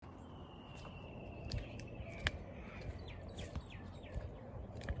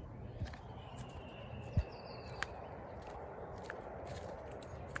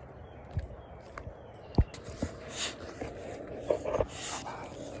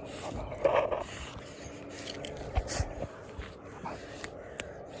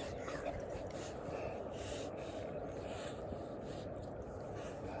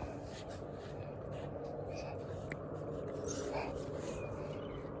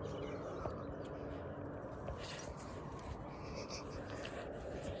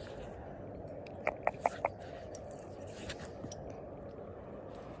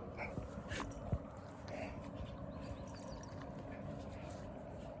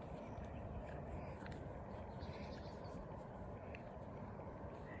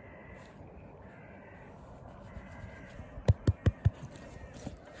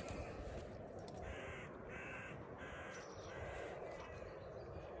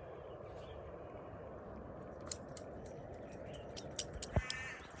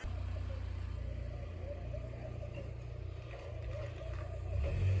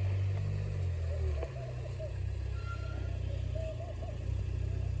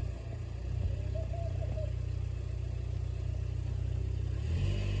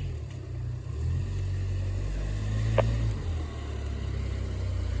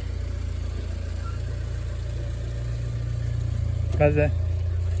מה זה?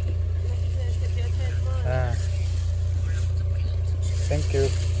 שקיות מאתמול. Thank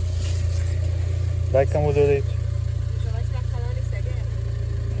you. ביי כמודולית. אני מקווה שהחלון ייסגר.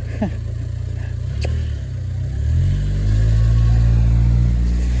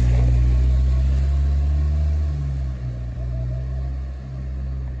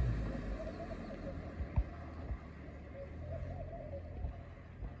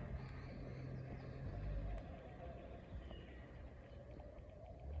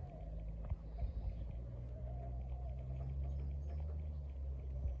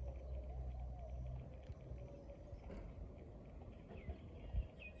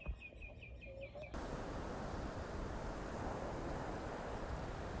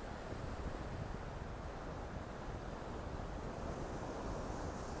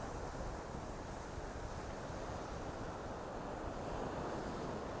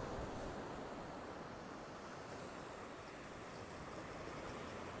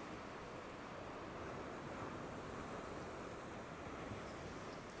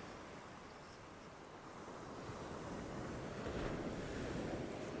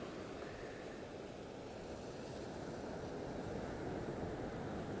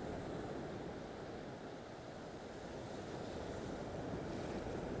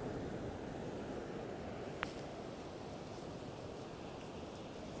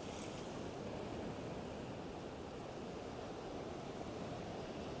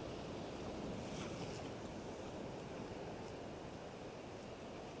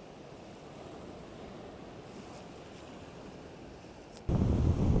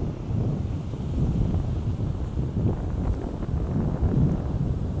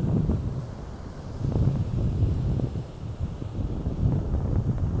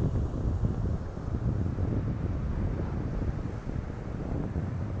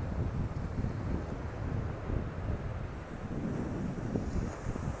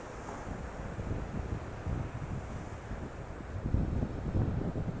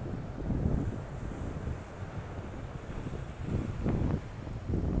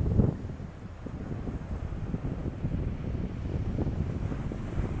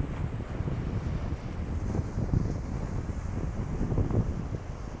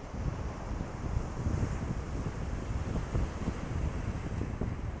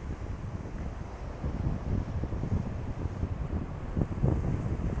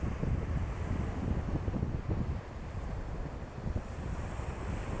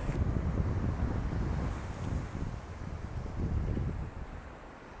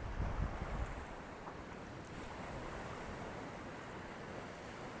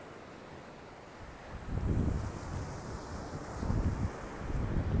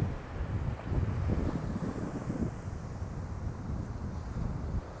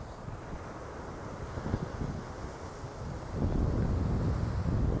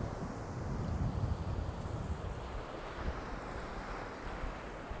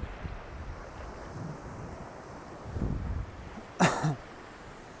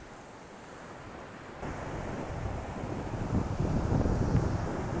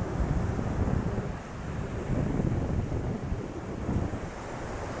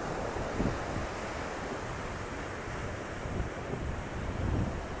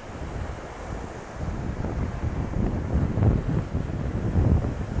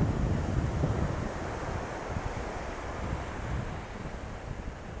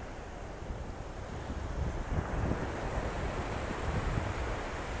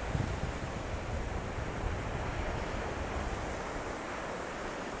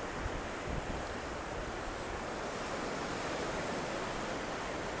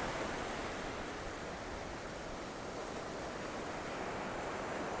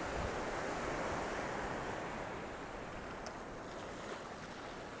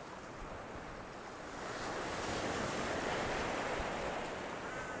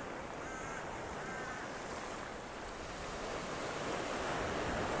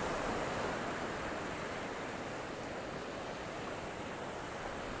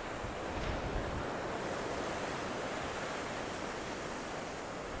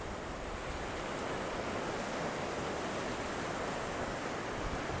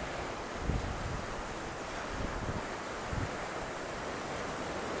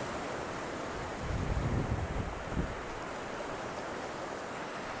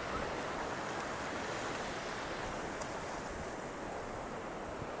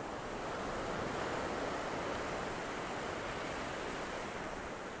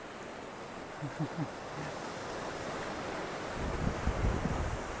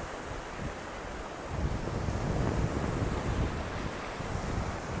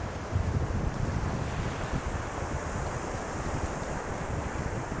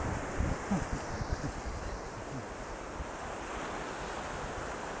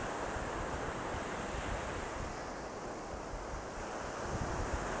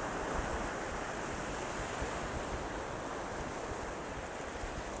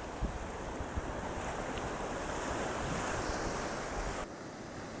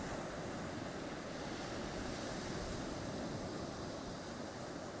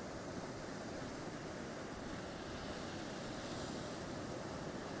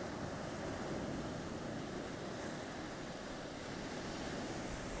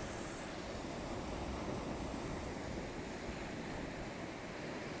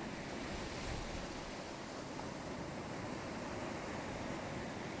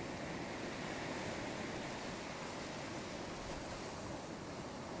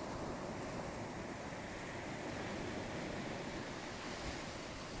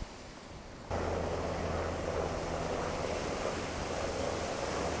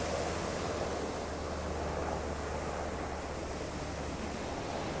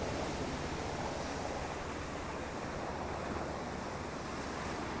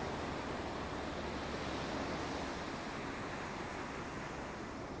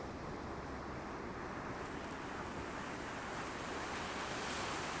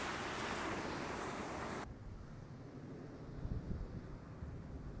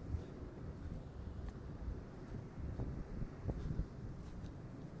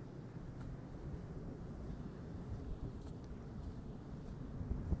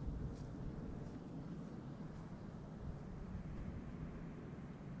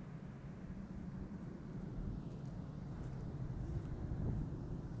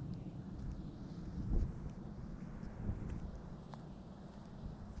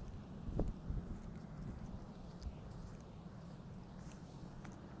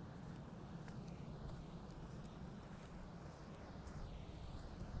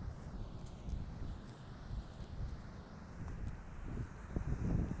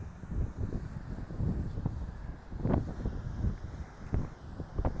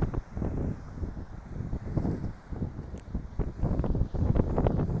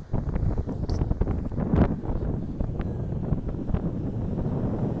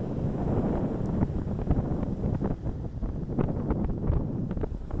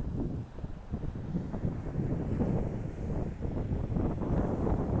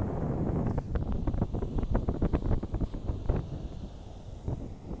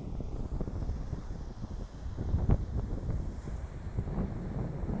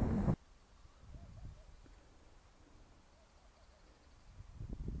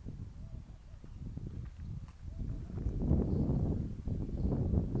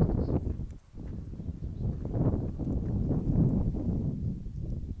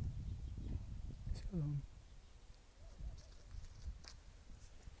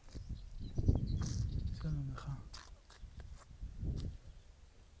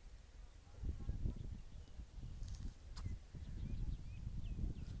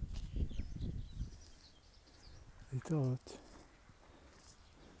 להתראות.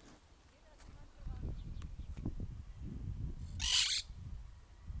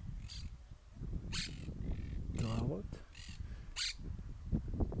 התראות.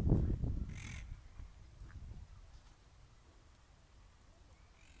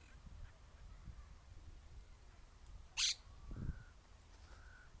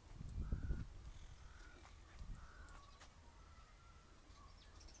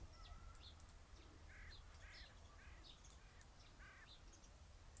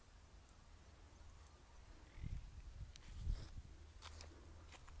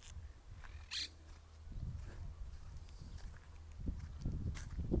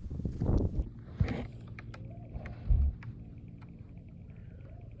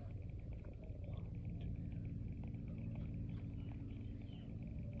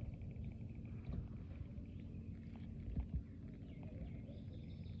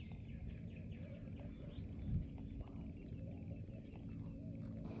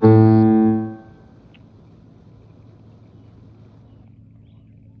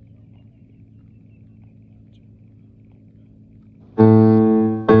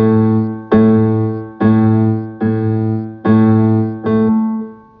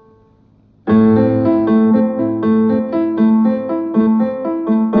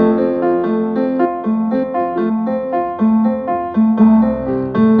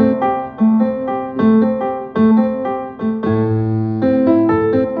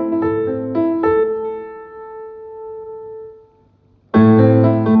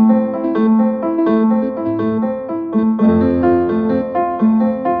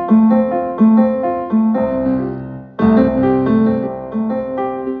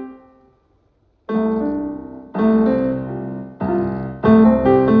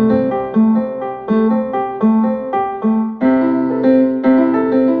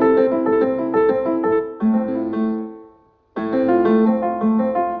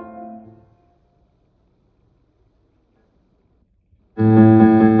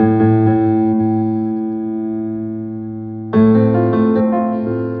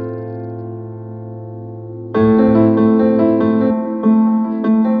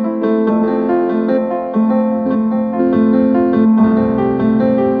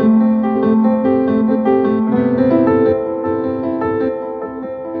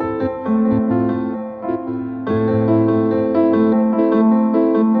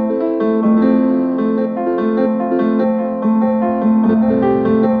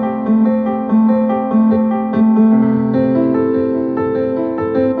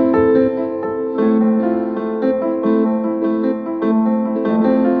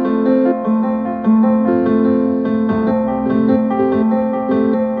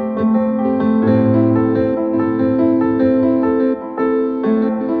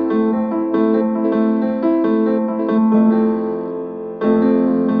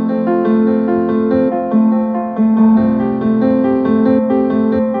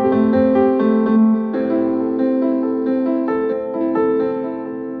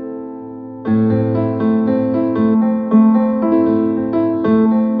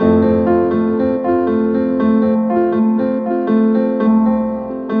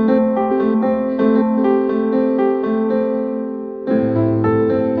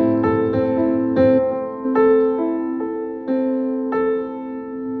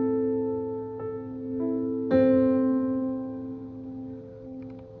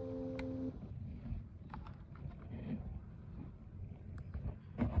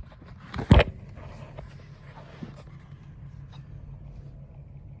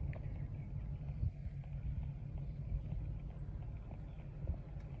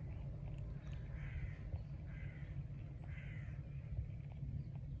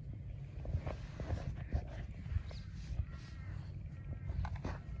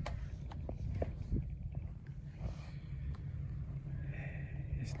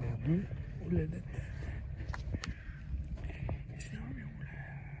 יש לי הולדת. יש לי הרבה הולדת.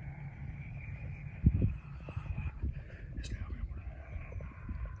 יש לי הרבה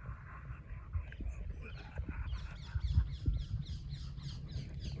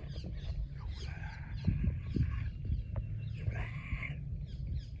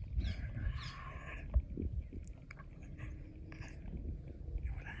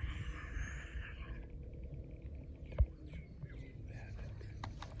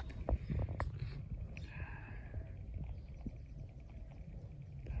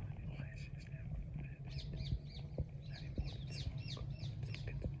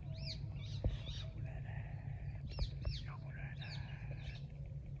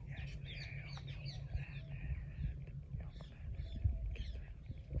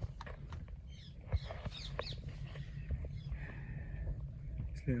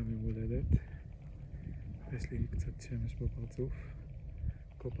יש לי היום יום הולדת, יש לי קצת שמש בפרצוף.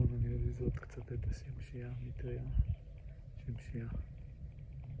 כל פעם אני אוהב לזרות קצת את השמשייה, מטריה, שמשייה.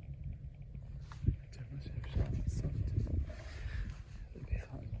 זה מה שאפשר לעשות.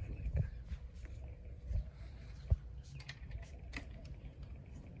 בכלל מבריק.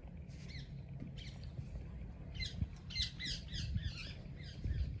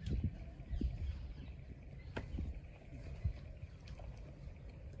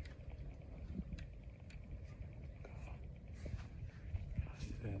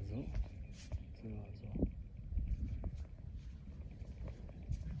 זה יעזור? זה לא יעזור.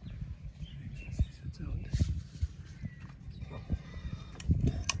 אני מזיז את זה עוד.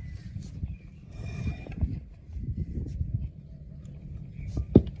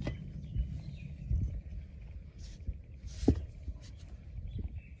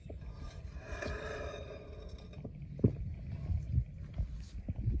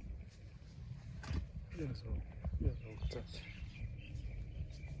 יעזור קצת.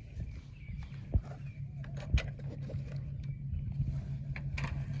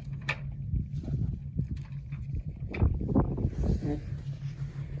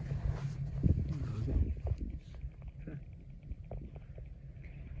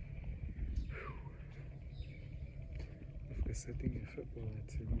 דווקא סטינג יפה פה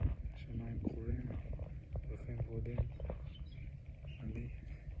לצילום, שמיים כחולים, דרכים ורודים, אני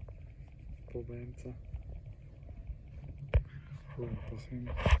פה באמצע, פה פרחים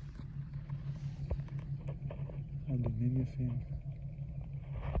אדומים יפים,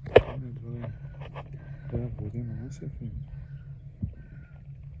 כל מיני דברים, ורודים ממש יפים.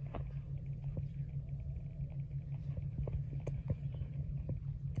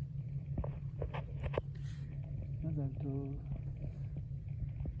 מזל טוב,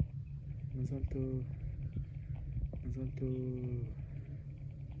 מזל טוב, מזל טוב.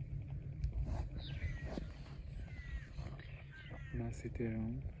 מה עשיתי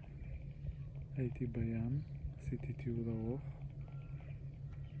היום? הייתי בים, עשיתי טיול ארוך.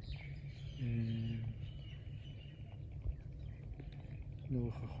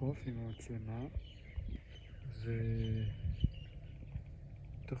 לאורך החוף עם המצלמה,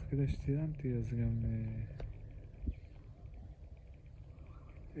 ותוך כדי שצילמתי אז גם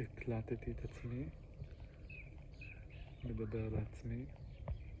הקלטתי את עצמי, מדבר לעצמי.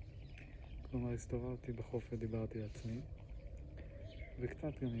 כלומר, הסתובבתי בחוף ודיברתי לעצמי,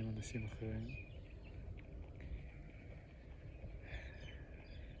 וקצת גם עם אנשים אחרים.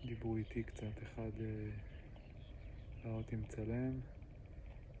 דיברו איתי קצת, אחד ראה אותי מצלם,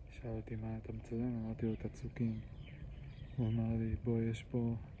 שאל אותי מה אתה מצלם, אמרתי לו את הצוקים. הוא אמר לי, בוא, יש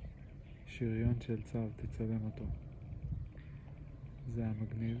פה שריון של צו, תצלם אותו. זה היה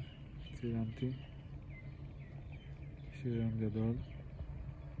מגניב, צילמתי, שריון גדול.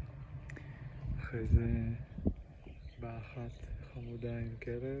 אחרי זה באה אחת חמודה עם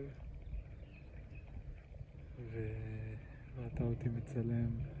כלב, וראתה אותי מצלם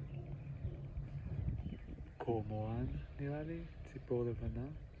קורמורן, נראה לי, ציפור לבנה,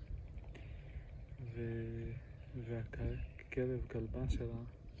 והכלב כלבה שלה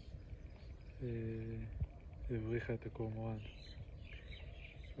הבריחה את הקורמורן.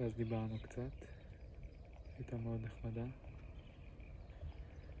 ואז דיברנו קצת, הייתה מאוד נחמדה,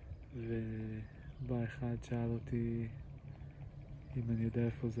 ובא אחד שאל אותי אם אני יודע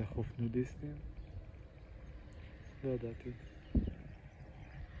איפה זה החוף נודיסטים. לא ידעתי.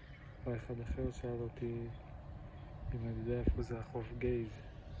 בא אחד אחר שאל אותי אם אני יודע איפה זה החוף גייז.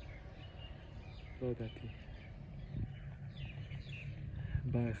 לא ידעתי.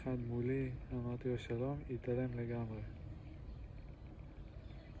 בא אחד מולי, אמרתי לו שלום, התעלם לגמרי.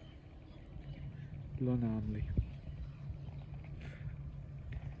 לא נעם לי.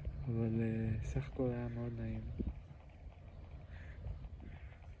 אבל סך הכל היה מאוד נעים.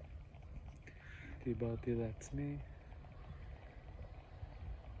 דיברתי לעצמי,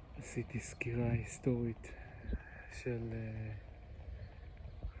 עשיתי סקירה היסטורית של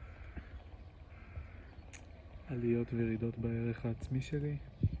עליות וירידות בערך העצמי שלי.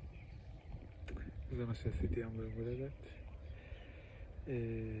 זה מה שעשיתי היום ביום הולדת.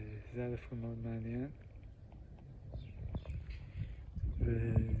 זה היה דווקא מאוד מעניין,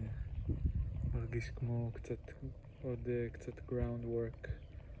 ומרגיש כמו עוד קצת groundwork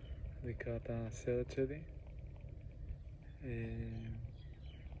לקראת הסרט שלי.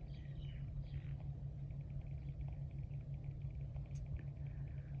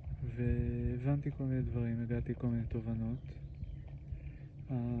 והבנתי כל מיני דברים, הגעתי כל מיני תובנות.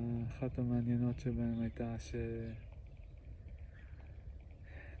 אחת המעניינות שבהם הייתה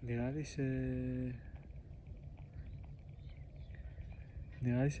נראה לי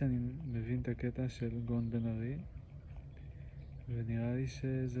נראה לי שאני מבין את הקטע של גאון בן ארי, ונראה לי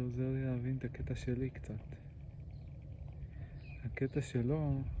שזה עוזר לי להבין את הקטע שלי קצת. הקטע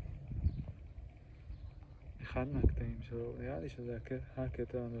שלו, אחד מהקטעים שלו, נראה לי שזה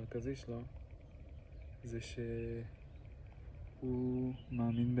הקטע המרכזי שלו, זה שהוא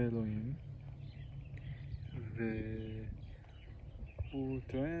מאמין באלוהים, והוא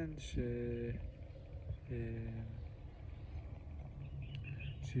טוען שאי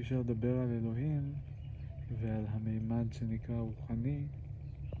אפשר לדבר על אלוהים ועל המימד שנקרא רוחני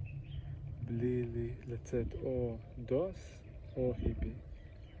בלי לצאת או דוס או היפי.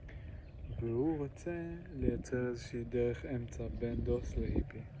 והוא רוצה לייצר איזושהי דרך אמצע בין דוס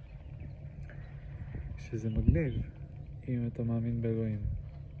להיפי, שזה מגניב אם אתה מאמין באלוהים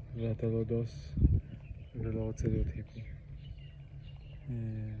ואתה לא דוס ולא רוצה להיות היפי.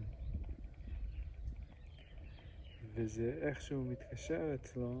 וזה איכשהו מתקשר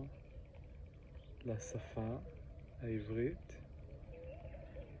אצלו לשפה העברית,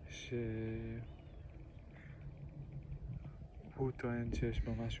 שהוא טוען שיש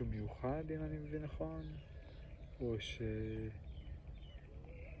בה משהו מיוחד, אם אני מבין נכון, או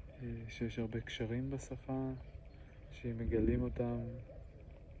שיש הרבה קשרים בשפה, שאם מגלים אותם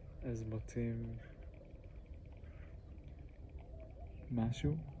אז מוצאים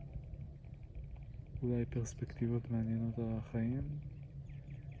משהו, אולי פרספקטיבות מעניינות על החיים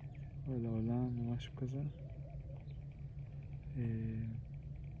או על העולם או משהו כזה.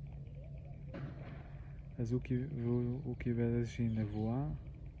 אז הוא קיבל איזושהי נבואה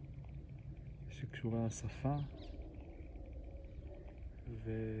שקשורה לשפה,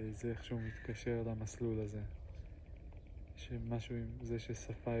 וזה איכשהו מתקשר למסלול הזה, שמשהו עם זה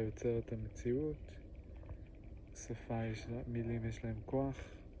ששפה יוצרת את המציאות, שפה מילים יש להם כוח,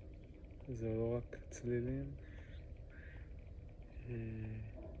 זה לא רק צלילים,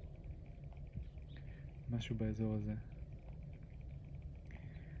 משהו באזור הזה.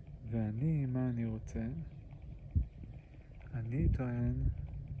 ואני, מה אני רוצה? אני טוען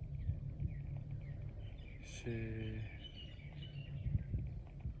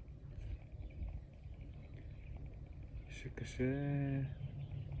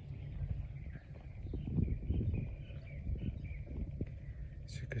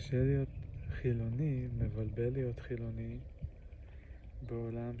שקשה להיות חילוני, מבלבל להיות חילוני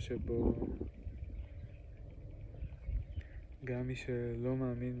בעולם שבו גם מי שלא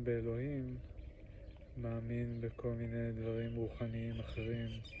מאמין באלוהים מאמין בכל מיני דברים רוחניים אחרים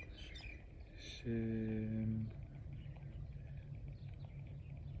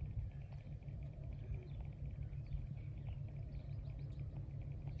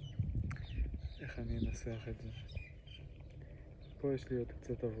איך אני אנסח את זה? פה יש לי עוד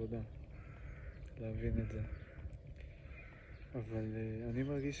קצת עבודה להבין את זה, אבל אני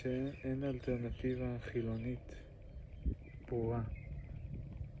מרגיש שאין אלטרנטיבה חילונית ברורה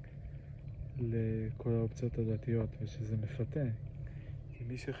לכל האופציות הדתיות, ושזה מפתה. כי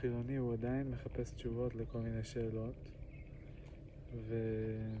מי שחילוני הוא עדיין מחפש תשובות לכל מיני שאלות,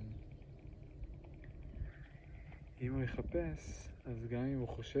 ואם הוא יחפש, אז גם אם הוא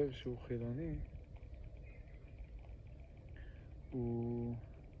חושב שהוא חילוני, הוא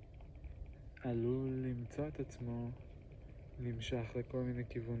עלול למצוא את עצמו נמשך לכל מיני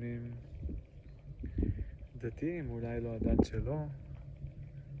כיוונים דתיים, אולי לא הדת שלו,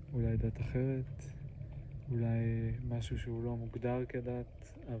 אולי דת אחרת, אולי משהו שהוא לא מוגדר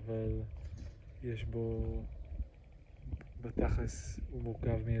כדת, אבל יש בו, בתכלס הוא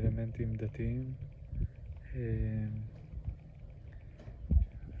מורכב מאלמנטים דתיים.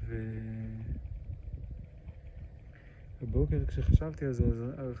 ובבוקר כשחשבתי על זה,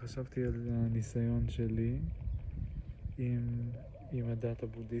 אז חשבתי על הניסיון שלי עם הדת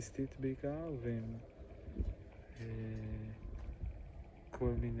הבודהיסטית בעיקר, ועם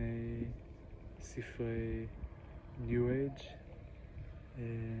כל מיני ספרי ניו אייג',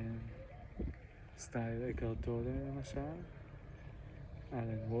 סטייל אקהרט טולה למשל,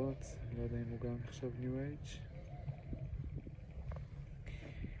 אלן וואטס, לא יודע אם הוא גם נחשב ניו אייג',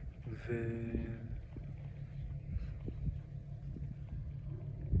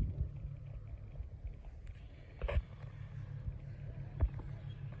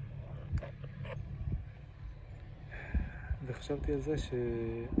 וחשבתי על זה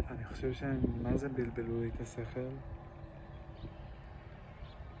שאני חושב שהם מה זה בלבלו לי את השכל.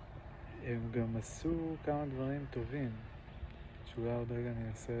 הם גם עשו כמה דברים טובים שאולי עוד רגע אני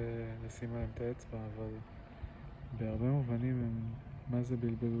אנסה לשים עליהם את האצבע, אבל בהרבה מובנים הם מה זה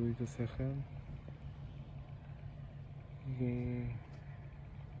בלבלו לי את השכל,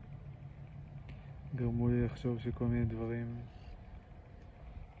 וגרמו לי לחשוב שכל מיני דברים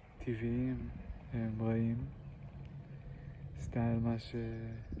טבעיים הם רעים. סטייל מה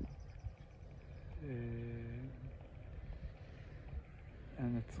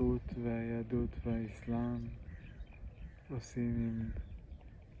הנצרות והיהדות והאסלאם עושים עם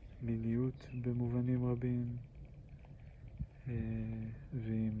מיניות במובנים רבים,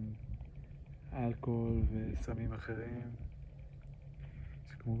 ועם אלכוהול וסמים אחרים.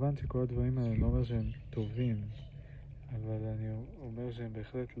 כמובן שכל הדברים האלה לא אומר שהם טובים, אבל אני אומר שהם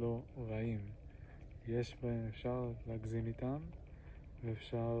בהחלט לא רעים. יש בהם, אפשר להגזים איתם,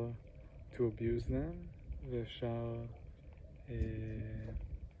 ואפשר to abuse them,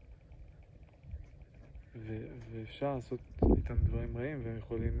 ואפשר לעשות איתם דברים רעים, והם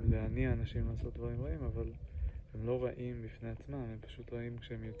יכולים להניע אנשים לעשות דברים רעים, אבל הם לא רעים בפני עצמם, הם פשוט רעים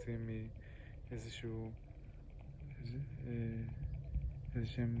כשהם יוצאים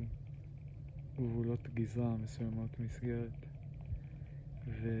איזשהם גבולות גזרה מסוימות, מסגרת.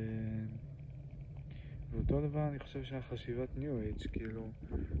 ואותו דבר אני חושב שהחשיבת New Age, כאילו,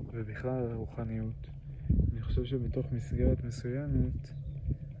 ובכלל הרוחניות, אני חושב שבתוך מסגרת מסוימת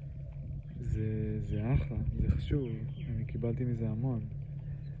זה אחלה, זה חשוב, אני קיבלתי מזה המון.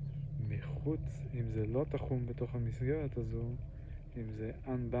 מחוץ, אם זה לא תחום בתוך המסגרת הזו, אם זה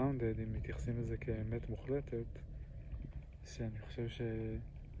unbounded, אם מתייחסים לזה כאמת מוחלטת, שאני חושב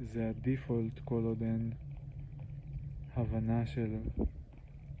שזה הדיפולט כל עוד אין הבנה של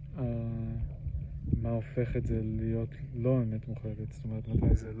מה הופך את זה להיות לא אמת מוחלטת, זאת אומרת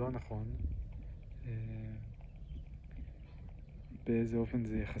מתי זה לא נכון, באיזה אופן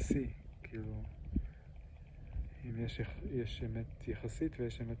זה יחסי, כאילו אם יש אמת יחסית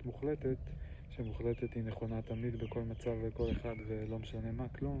ויש אמת מוחלטת, שמוחלטת היא נכונה תמיד בכל מצב וכל אחד ולא משנה מה,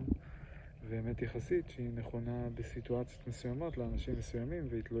 כלום, ואמת יחסית שהיא נכונה בסיטואציות מסוימות לאנשים מסוימים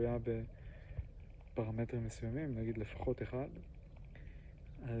והיא תלויה בפרמטרים מסוימים, נגיד לפחות אחד.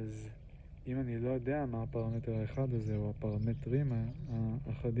 אז אם אני לא יודע מה הפרמטר האחד הזה או הפרמטרים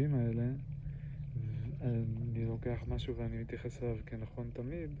האחדים האלה, אני לוקח משהו ואני מתייחס אליו כנכון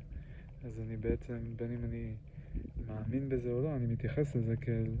תמיד, אז אני בעצם, בין אם אני מאמין בזה או לא, אני מתייחס לזה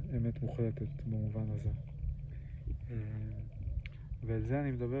כאל אמת מוחלטת במובן הזה. ועל זה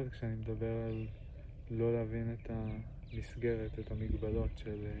אני מדבר כשאני מדבר על לא להבין את המסגרת, את המגבלות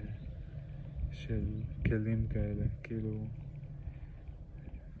של כלים כאלה, כאילו,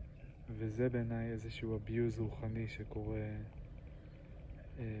 וזה בעיניי איזשהו אביוז רוחני שקורה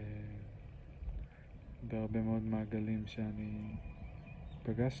בהרבה מאוד מעגלים שאני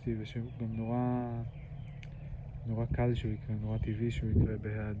פגשתי, ושגם נורא קל שהוא יקרה, נורא טבעי שהוא יקרה,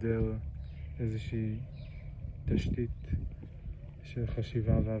 בהיעדר איזושהי תשתית של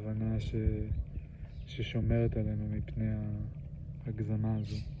חשיבה והבנה ששומרת עלינו מפני ההגזמה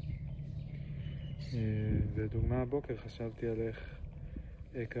הזו. ודוגמה הבוקר חשבתי על איך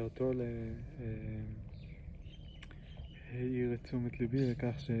קרתו העיר את תשומת ליבי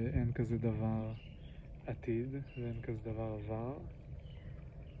לכך שאין כזה דבר עתיד ואין כזה דבר עבר,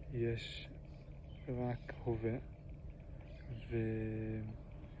 יש רק הווה.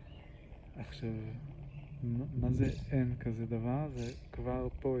 ועכשיו, מה זה אין כזה דבר? זה כבר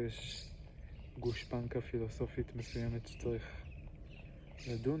פה יש גושפנקה פילוסופית מסוימת שצריך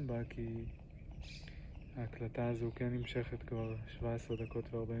לדון בה, כי ההקלטה הזו כן נמשכת כבר 17 דקות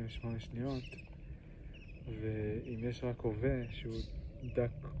ו48 שניות, ואם יש רק הווה שהוא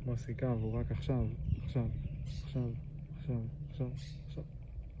דק כמו סיכה והוא רק עכשיו,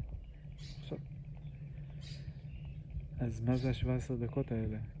 אז מה זה ה-17 דקות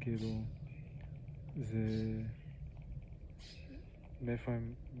האלה? כאילו, זה... מאיפה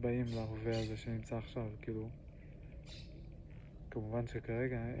הם באים להווה הזה שנמצא עכשיו? כאילו, כמובן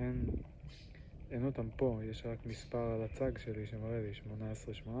שכרגע אין אותם פה, יש רק מספר על הצג שלי שמראה לי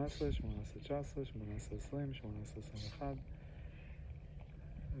 18, 18, 18, 19, 18, 20, 18, 21,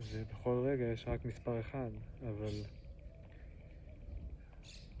 ובכל רגע יש רק מספר אחד, אבל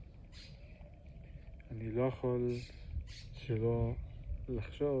אני לא יכול שלא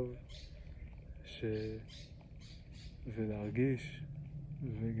לחשוב ולהרגיש,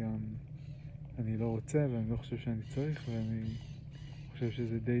 וגם אני לא רוצה ואני לא חושב שאני צריך, ואני חושב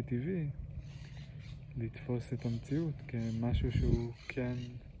שזה די טבעי לתפוס את המציאות כמשהו שהוא כן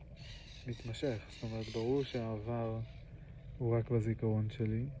מתמשך. זאת אומרת, ברור שהעבר הוא רק בזיכרון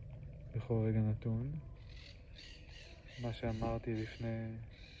שלי בכל רגע נתון. מה שאמרתי לפני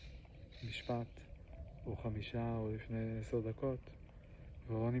משפט או 5 או לפני 10 דקות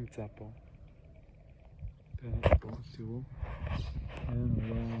כבר לא נמצא פה. תראו, הוא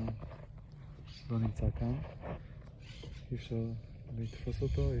לא נמצא כאן, אי אפשר לתפוס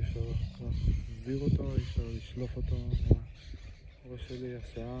אותו, אי אפשר להחזיר אותו, אי אפשר לשלוף אותו הראש שלי,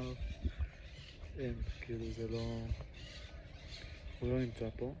 השיער, אין, כאילו זה לא, הוא לא נמצא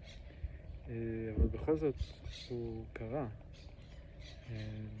פה, אבל בכל זאת הוא קרה.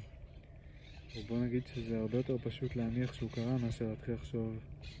 ובוא נגיד שזה הרבה יותר פשוט להניח שהוא קרה מאשר להתחיל לחשוב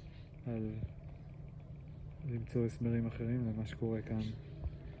על למצוא הסברים אחרים למה שקורה כאן,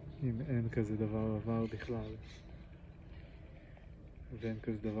 אם אין כזה דבר עבר בכלל ואין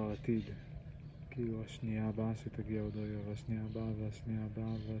כזה דבר עתיד, כאילו השנייה הבאה שתגיע עוד רגע, והשנייה הבאה והשנייה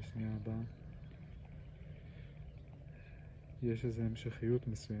הבאה והשנייה הבאה, יש איזו המשכיות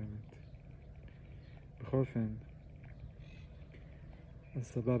מסוימת. בכל אופן, אז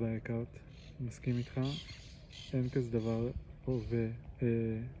סבבה הכרת, מסכים איתך, אין כזה דבר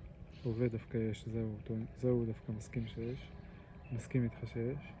הווה דווקא יש, זהו דווקא מסכים שיש, מסכים איתך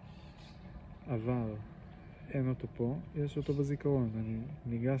שיש. עבר, אין אותו פה, יש אותו בזיכרון, אני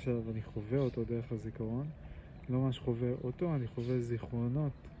ניגש עליו, אני חווה אותו דרך הזיכרון, לא ממש חווה אותו, אני חווה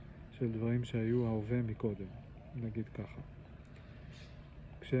זיכרונות של דברים שהיו ההווה מקודם, נגיד ככה.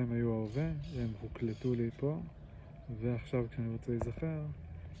 כשהם היו ההווה, הם הוקלטו לי פה, ועכשיו כשאני רוצה להיזכר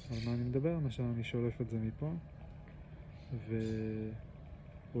על מה אני מדבר, למשל אני שולף את זה מפה,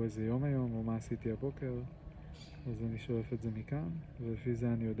 או איזה יום היום, או מה עשיתי הבוקר, אז אני שולף את זה מכאן, ולפי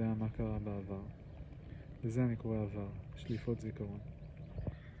זה אני יודע מה קרה בעבר. לזה אני קורא עבר, שליפות זיכרון.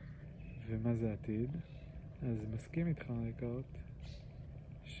 ומה זה עתיד? אז מסכים איתך, הכרת,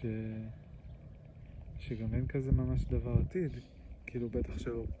 שגם אין כזה ממש דבר עתיד, כאילו בטח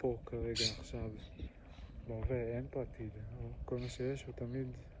שלא פה כרגע עכשיו, בהווה אין פה עתיד, כל מה שיש הוא תמיד,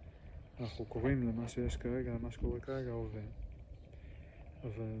 אנחנו קוראים למה שיש כרגע, למה שקורה כרגע הווה.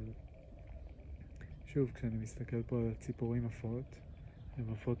 אבל שוב, כשאני מסתכל פה על הציפורים עפות, הן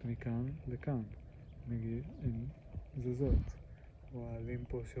עפות מכאן לכאן, נגיד, הן זזות, או העלים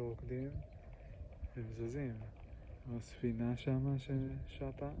פה שרוקדים, הם זזים, או הספינה שמה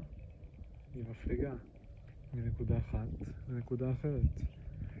ששטה, היא מפליגה מנקודה אחת לנקודה אחרת,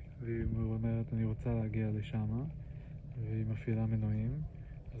 והיא אומרת אני רוצה להגיע לשם, והיא מפעילה מנועים,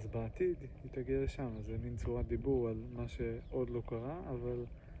 אז בעתיד היא תגיע לשם. זה מין צורת דיבור על מה שעוד לא קרה, אבל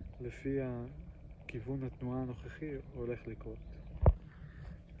לפי כיוון התנועה הנוכחי הולך לקרות.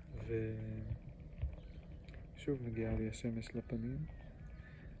 ושוב מגיעה לי השמש לפנים,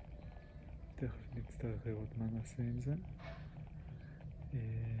 תכף נצטרך לראות מה נעשה עם זה.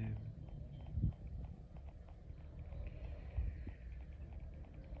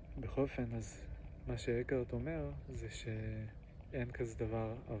 בכל אופן, אז מה שאקרט אומר זה שאין כזה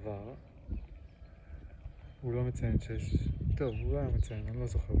דבר עבר. הוא לא מציין שיש... טוב, הוא לא היה מציין, אני לא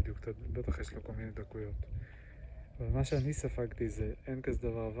זוכר בדיוק, בטח יש לו כל מיני דקויות. אבל מה שאני ספגתי זה אין כזה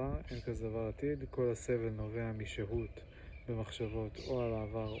דבר עבר, אין כזה דבר עתיד, כל הסבל נובע משהות במחשבות או על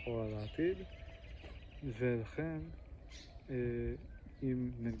העבר או על העתיד, ולכן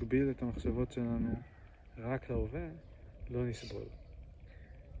אם נגביל את המחשבות שלנו רק להווה, לא נסבול.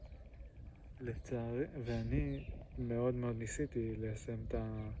 לצערי, ואני מאוד מאוד ניסיתי ליישם את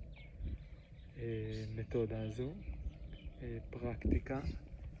המתודה הזו, פרקטיקה,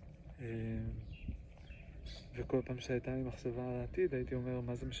 וכל פעם שהייתה לי מחשבה על העתיד הייתי אומר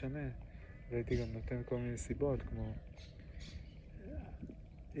מה זה משנה, והייתי גם נותן כל מיני סיבות כמו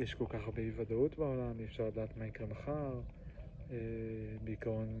יש כל כך הרבה אי ודאות בעולם, אי אפשר לדעת מה יקרה מחר,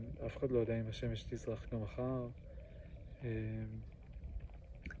 בעיקרון אף אחד לא יודע אם השמש תזרח גם מחר,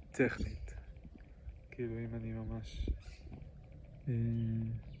 טכנית, כאילו אם אני ממש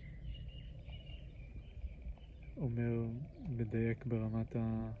אומר, מדייק ברמת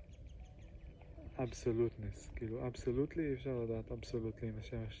האבסולוטנס, כאילו אבסולוטלי אי אפשר לדעת אבסולוטלי אם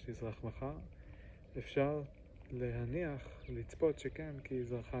השמש תזרח מחר, אפשר להניח, לצפות שכן, כי היא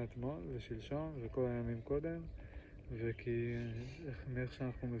זרחה אתמול ושלשום וכל הימים קודם, וכי מאיך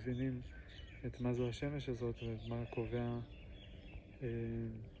שאנחנו מבינים את מה זו השמש הזאת ומה קובע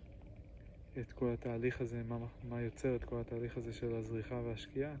את כל התהליך הזה, מה יוצר את כל התהליך הזה של הזריחה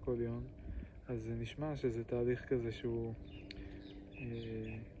והשקיעה כל יום, אז זה נשמע שזה תהליך כזה שהוא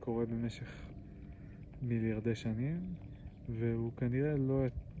קורה במשך מיליארדי שנים, והוא כנראה לא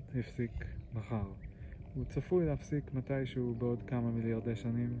יפסיק מחר. הוא צפוי להפסיק מתישהו בעוד כמה מיליארדי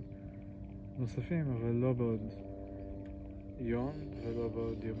שנים נוספים, אבל לא בעוד יום, ולא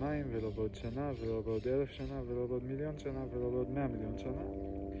בעוד יומיים, ולא בעוד שנה, ולא בעוד 1,000 שנה, ולא בעוד 1,000,000 שנה, ולא בעוד 100,000,000 שנה.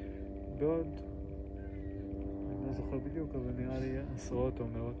 בעוד, אני לא זוכר בדיוק, אבל נראה לי עשרות או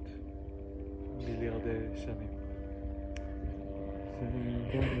מאות מיליארדי שנים.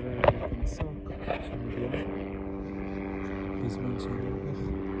 ובואו נראה את המסוק שמגיע בזמן שאני הולך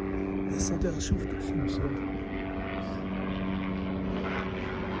לסדר שוב את השם שלו.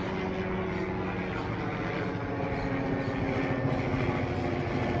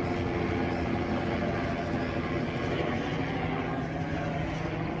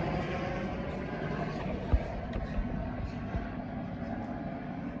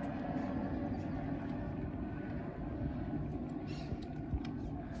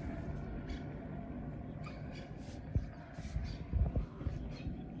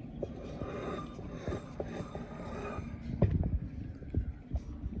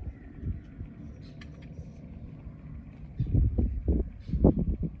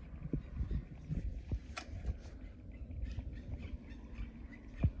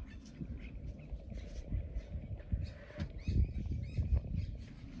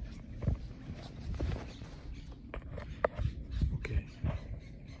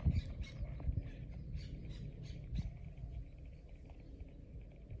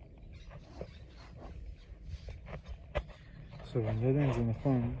 עכשיו, אני לא יודע אם זה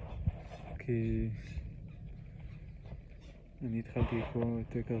נכון, כי אני התחלתי לקרוא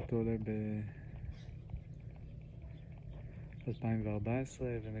את אקהרט טולה ב-2014,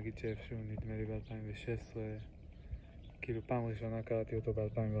 ונגיד שאיפשהו נדמה לי ב-2016, כאילו פעם ראשונה קראתי אותו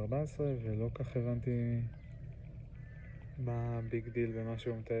ב-2014, ולא כך הבנתי מה הביג דיל במה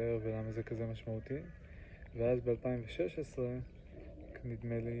שהוא מתאר ולמה זה כזה משמעותי. ואז ב-2016,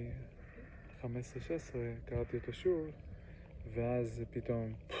 נדמה לי 15-16, קראתי אותו שוב, ואז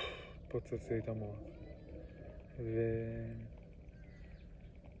פתאום פוצץ לי את המוח.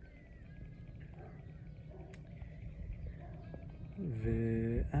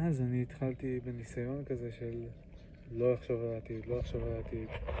 ואז אני התחלתי בניסיון כזה של לא לחשוב על העתיד, לא לחשוב על העתיד.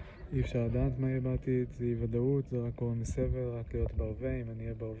 אי אפשר לדעת מה יהיה בעתיד, זה אי ודאות, זה רק קורה מסבל, רק להיות בהווה, אם אני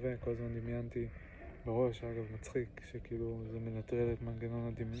אהיה בהווה. כל הזמן דמיינתי בראש, אגב מצחיק, שכאילו זה מנטרל את מנגנון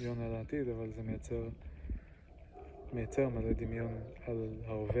הדמיון על העתיד, אבל זה מייצר מלא דמיון על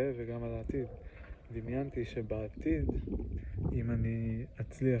ההווה וגם על העתיד. דמיינתי שבעתיד, אם אני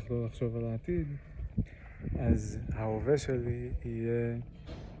אצליח לא לחשוב על העתיד, אז ההווה שלי יהיה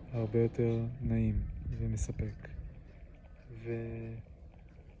הרבה יותר נעים ומספק.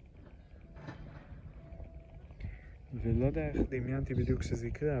 ולא יודע איך דמיינתי בדיוק שזה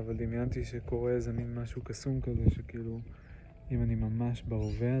יקרה, אבל דמיינתי שקורה איזה מין משהו קסום כזה, שכאילו אם אני ממש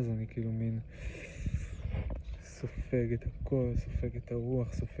בהווה, אז אני כאילו מין סופג את הכל, סופג את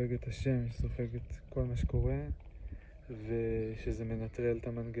הרוח, סופג את השמש, סופג את כל מה שקורה, ושזה מנטרל את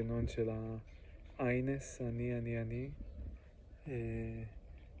המנגנון של האיינס, אני,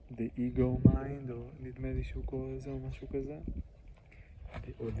 the ego mind, או נדמה לי שהוא קורא לזה או משהו כזה,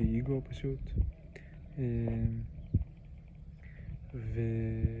 או the ego פשוט.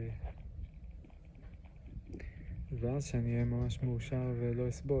 ואז שאני אהיה ממש מאושר ולא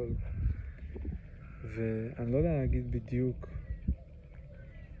אסבול. ואני לא יודע להגיד בדיוק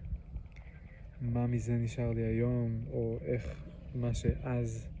מה מזה נשאר לי היום, או איך מה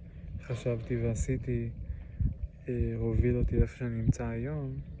שאז חשבתי ועשיתי הוביל אותי לאיפה שאני נמצא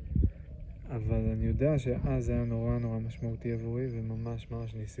היום, אבל אני יודע שאז היה נורא נורא משמעותי עבורי, וממש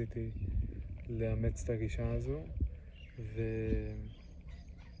ממש ניסיתי לאמץ את הגישה הזו,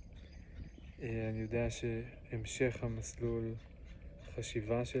 ואני יודע שהמשך המסלול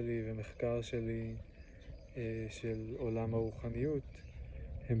חשיבה שלי ומחקר שלי של עולם הרוחניות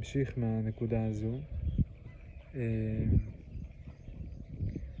המשיך מהנקודה הזו,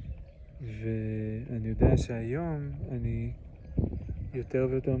 ואני יודע שהיום אני יותר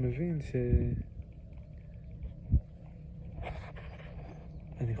ויותר מבין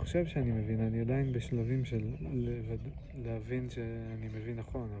אני חושב שאני מבין, אני עדיין בשלבים של להבין שאני מבין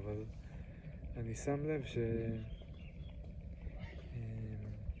נכון, אבל אני שם לב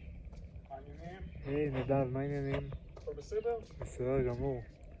היי נדב, מה העניינים? הכל בסדר? בסדר גמור.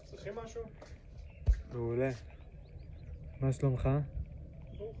 צריכים משהו? מעולה. מה שלומך?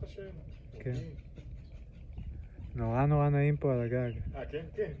 ברוך השם. כן. נורא נורא נעים פה על הגג. כן,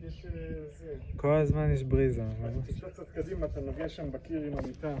 כן, יש זה. כל הזמן יש בריזה. תקשור קצת קדימה, אתה נוגע שם בקיר עם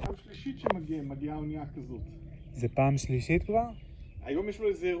המיטה. פעם שלישית שמגיעה אונייה כזאת. זה פעם שלישית כבר? היום יש לו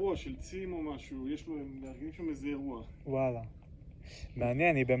איזה אירוע של צים או משהו, יש לו, הם מארגנים שם איזה אירוע. וואלה.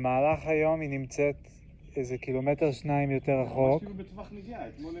 מעניין, היא במהלך היום היא נמצאת איזה 1-2 קילומטר יותר רחוק. ממש כאילו בטווח נגיעה,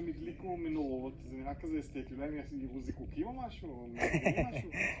 אתמול הם הדליקו מנורות, זה נראה כזה אסתטי, אולי הם יראו זיקוקים או משהו, או מארגנים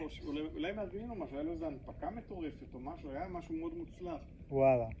משהו, אולי מארגנים או משהו, היה לו איזו הנפקה מטורפת או משהו, היה משהו מאוד מוצלח.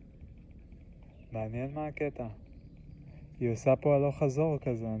 וואלה. מעניין מה הקטע. היא עושה פה הלוך חזור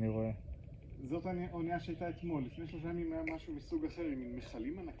כזה, אני רואה. זאת האונייה שהייתה אתמול, לפני 3 ימים היה משהו מסוג אחר, עם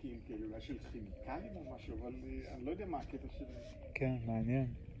מכלים ענקיים כאלה, אולי של כימיקלים או משהו, אבל אני לא יודע מה הקטע שלהם. כן, מעניין.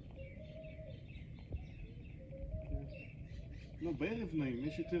 לא, בערב נעים,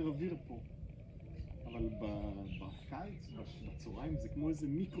 יש יותר אוויר פה. אבל בקיץ, בצהריים, זה כמו איזה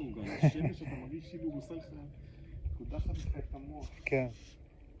מיקרוגל, השמש אתה מרגיש כאילו הוא עושה לך, קודחת לך את המוח. כן.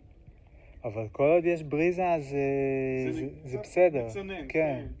 אבל כל עוד יש בריזה, אז זה בסדר. מצנן,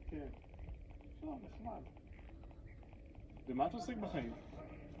 כן. כן. לא, נחמד. ומה אתה עוסק בחיים?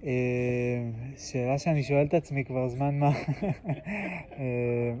 שאלה שאני שואל את עצמי כבר זמן מה.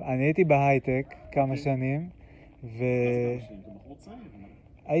 אני הייתי בהייטק כמה שנים,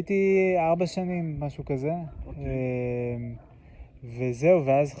 הייתי 4 שנים, משהו כזה. וזהו,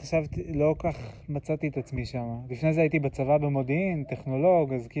 ואז חשבתי, לא כך מצאתי את עצמי שם. לפני זה הייתי בצבא במודיעין,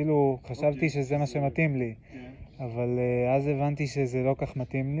 טכנולוג, אז כאילו חשבתי שזה מה שמתאים לי. אבל אז הבנתי שזה לא כך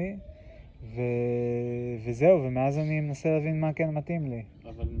מתאים לי, וזהו, ומאז אני מנסה להבין מה כן מתאים לי.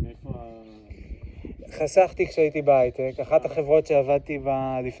 אבל מאיפה חסכתי כשהייתי בהייטק, אחת החברות שעבדתי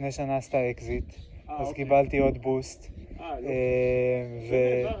בה לפני שנה עשתה אקזיט, אז קיבלתי עוד בוסט.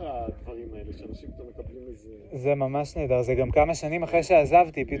 זה נהדר הדברים האלה, שאנשים פתאום מקבלים איזה... זה ממש נהדר, זה גם כמה שנים אחרי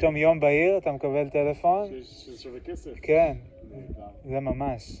שעזבתי, פתאום יום בהיר אתה מקבל טלפון. שזה שווה כסף. כן, זה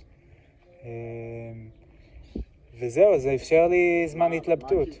ממש. וזהו, זה אפשר לי זמן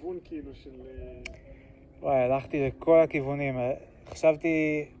התלבטות. מה הכיוון כאילו של... וואי, הלכתי לכל הכיוונים.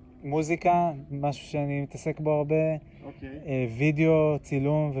 חשבתי מוזיקה, משהו שאני מתעסק בו הרבה. וידאו,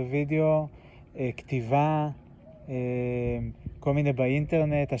 צילום ווידאו, כתיבה, כל מיני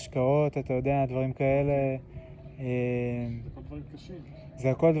באינטרנט, השקעות, אתה יודע, דברים כאלה. זה הכל דברים קשים.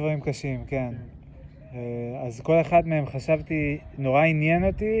 זה הכל דברים קשים, כן. אז כל אחד מהם חשבתי, נורא עניין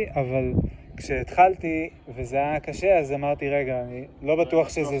אותי, אבל כשהתחלתי וזה היה קשה, אז אמרתי, רגע, אני לא בטוח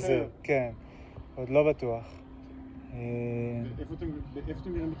שזה זה. כן, עוד לא בטוח. איפה אתם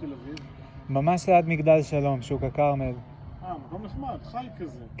נראים בתל אביב? ממש ליד מגדל שלום, שוק הכרמל. מקום נחמד, חי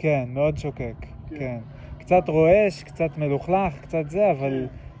כזה. כן, מאוד שוקק, כן. קצת רועש, קצת מלוכלך, קצת זה, אבל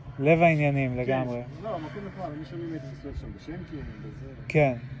לב העניינים לגמרי. לא, מקום נחמד, אני שנים הייתי מסתובב שם בשנקין, בזה.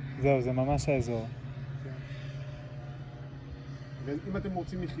 כן, זהו, זה ממש האזור. ואם אתם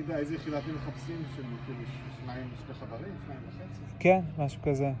רוצים יחידה, איזה יחידה אתם מחפשים? של שניים, שתי חדרים, 2.5? כן, משהו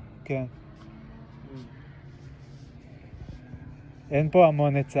כזה, כן. אין פה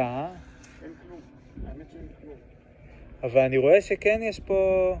המון היצע, אין כלום, האמת שאין כלום. אבל אני רואה שכן יש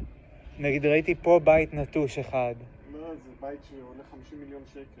פה, נגיד ראיתי פה בית נטוש אחד. לא, זה בית שעולה 50 מיליון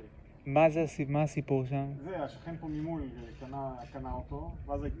שקל. מה הסיפור שם? זה, השכן פה ממול קנה אותו,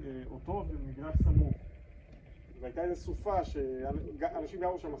 ואז אותו ומגרש סמוך. והייתה איזו סופה שאנשים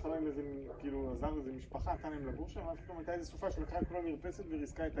גרו שם, עשה להם איזה, כאילו עזר איזה משפחה, נתן להם לגור שם, ואז פתאום הייתה איזו סופה שלקחה את כל המרפסת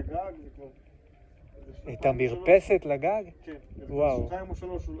וריסקה את הגג וכבר... את המרפסת לגג? כן, וואו. שנתיים או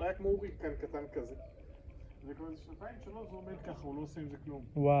שלוש, הוא היה כמו הוריקן קטן כזה. וכבר איזה שנתיים שלוש זה עומד ככה, הוא לא עושה עם זה כלום.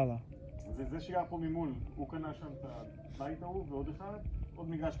 וואלה. זה שגר פה ממול, הוא קנה שם את הבית ההוא ועוד אחד, עוד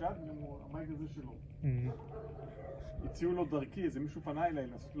מגרש ליד, וגם הבית הזה שלו. הציעו לו דרכי, איזה מישהו פנה אליי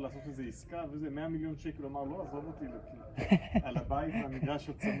לעשות איזה עסקה, וזה 100 מיליון שקל, אמר לא, עזוב אותי על הבית והמגרש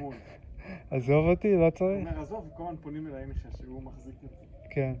הצמוד. עזוב אותי, לא צריך. הוא אומר, עזוב, כל הזמן פונים אליי שהוא מחזיק את זה.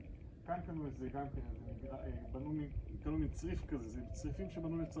 כן. כאן קנו איזה גם כן, קנו מצריף כזה, זה צריפים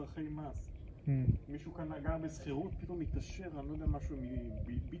שבנו לצרכי מס. מישהו כאן גר בסחירות, פתאום מתעשר, אני לא יודע, משהו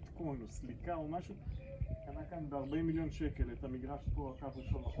מביטקוין או סליקה או משהו, קנה כאן ב-40 מיליון שקל את המגרש פה, הקו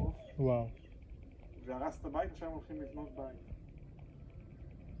ראשון לחוף. וואו. והרס את הבית, עכשיו הם הולכים לבנות בית.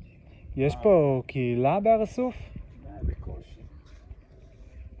 יש פה קהילה בהר הסוף? בקושי.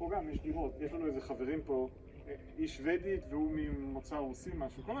 פה גם יש דירות, יש לנו איזה חברים פה, איש שוודית והוא ממוצא רוסי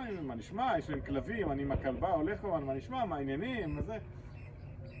משהו, כל מיני, מה נשמע, יש להם כלבים, אני עם הכלבה הולך לו, מה נשמע, מה העניינים, וזה.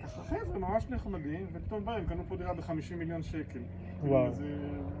 ככה חבר'ה ממש נחמדים, ופתאום הם קנו פה דירה ב-50 מיליון שקל. וואו. איזה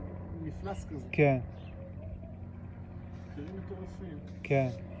מפלס כזה. כן. מחירים מטורפים. כן.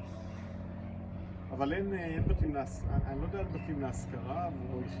 אבל אין בתים אני לא יודע על בתים להשכרה,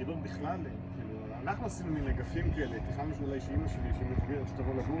 או יחידות בכלל, כאילו, אנחנו עשינו מין אגפים כאלה, תכננו שאולי שאמא שלי שמסגרת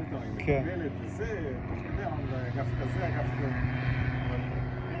שתבוא לגור איתה, היא מקבלת וזה, תוך כדי אמרנו, אגף כזה, אגף כזה.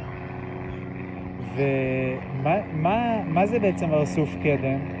 ומה זה בעצם הר סוף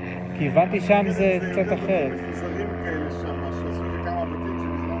קדם? כי הבנתי שם זה קצת אחרת. זה מפוזרים כאלה שם, שעשו כמה בתים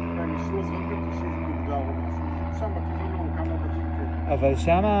שבזמן אולי מישהו עזוב כתוב שזה מוגדר או משהו, שם בכיוון הוא כמה בתים כאלה. אבל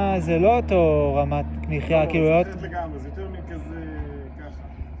שם זה לא אותו רמת מחיה, כאילו לא, זה אחרת לגמרי, זה יותר מכזה ככה.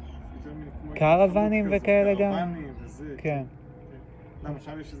 קרוונים וכאלה גם? קרוונים וזה. כן. למה,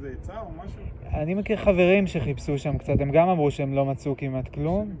 שם יש איזה עצה או משהו? אני מכיר חברים שחיפשו שם קצת, הם גם אמרו שהם לא מצאו כמעט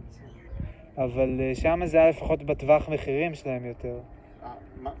כלום. אבל שם זה היה לפחות בטווח מחירים שלהם יותר.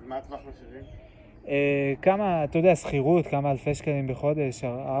 מה הטווח מחירים? כמה, אתה יודע, שכירות, כמה אלפי שקלים בחודש,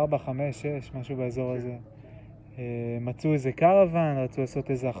 4, 5, 6, משהו באזור הזה. מצאו איזה קרוון, רצו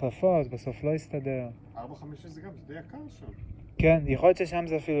לעשות איזה החלפות, בסוף לא הסתדר. 4, 5, 6 זה גם, זה די יקר שם. כן, יכול להיות ששם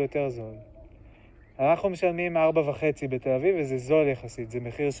זה אפילו יותר זול. אנחנו משלמים 4.5 בתל אביב, וזה זול יחסית, זה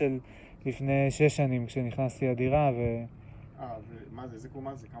מחיר של לפני 6 שנים כשנכנסתי לדירה ומה זה, איזה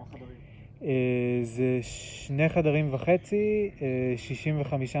קומה זה, כמה חדרים? זה 2.5 חדרים,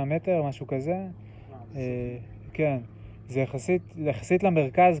 65 מטר, משהו כזה. כן, זה יחסית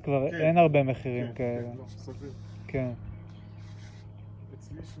למרכז כבר אין הרבה מחירים כאלה. כן, לא, סביר. כן.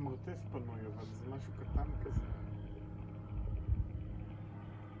 אצלי יש מרתף פנוי, אבל זה משהו קטן כזה.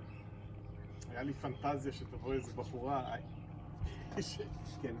 היה לי פנטזיה שתבוא איזו בחורה.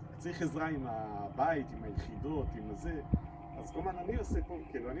 כן, צריך עזרה עם הבית, עם היחידות, עם הזה. אז כל הזמן אני עושה פה,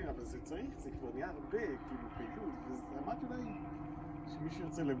 כאילו, אבל זה צריך, זה כבר נהיה הרבה, כאילו, פעילות, ואמרתי אולי שמי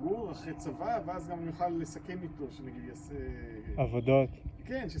שירצה לגור אחרי צבא, ואז גם יוכל לסכם איתו, שנגיד יעשה... עבודות.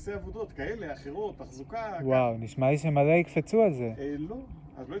 כן, שיעשה עבודות כאלה, אחרות, תחזוקה. וואו, נשמע לי שמלא יקפצו על זה. לא,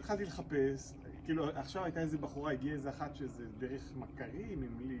 אז לא התחלתי לחפש. כאילו, עכשיו הייתה איזה בחורה, הגיעה איזה אחת שזה דרך מכרים,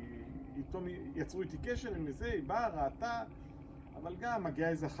 איתו יצרו איתי קשר עם איזה, היא באה, ראתה, אבל גם מגיעה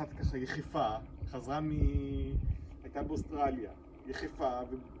איזה אחת ככה יחיפה, חזרה הייתה באוסטרליה, יחיפה,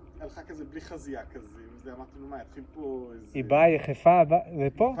 והלכה כזה בלי חזייה כזה, וזה אמרתי לו, מה, יתחיל פה איזה... היא באה יחפה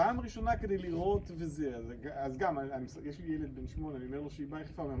לפה? פעם ראשונה כדי לראות וזה, אז גם, יש לי ילד בן 8, אני אומר לו שהיא באה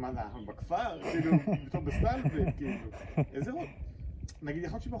יחיפה, מה, אנחנו בכפר? כאילו, בתור בסטלבט, כאילו, איזה רות? נגיד,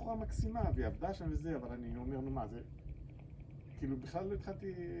 יכול להיות שהיא בחורה מקסימה, והיא עבדה שם וזה, אבל אני אומר, נו מה, זה... כאילו, בכלל לא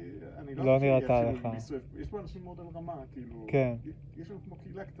התחלתי... לא נראתה לך. יש פה אנשים מאוד על רמה, כאילו... כן. יש לנו כמו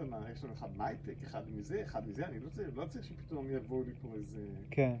קהילה קטנה, יש לנו אחד מייטק, אחד מזה, אני לא צריך שפתאום יבואו לי פה איזה...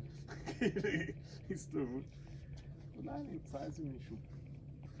 כן. כאילו, הסתובבות. אולי אני אמצא איזה מישהו.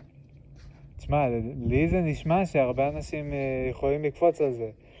 תשמע, לי זה נשמע שהרבה אנשים יכולים לקפוץ על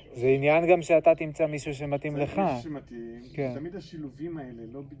זה. זה עניין גם שאתה תמצא מישהו שמתאים לך. זה מישהו שמתאים. כן. תמיד השילובים האלה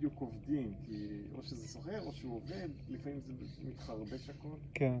לא בדיוק עובדים, כי או שזה סוחר או שהוא עובד, לפעמים זה מתחרבש הכל.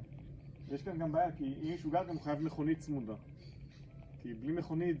 כן. ויש כאן גם בעיה, כי אם מישהו גר גם הוא חייב מכונית צמודה. כי בלי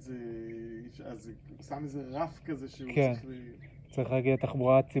מכונית זה... אז הוא שם איזה רף כזה שהוא כן. צריך להגיע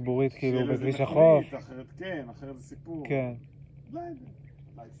תחבורה ציבורית כאילו בכביש החוף. אחרת כן, אחרת זה סיפור. כן. אולי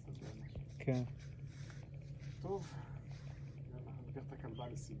יסתדר משהו. כן. טוב. ניקח את הכלבה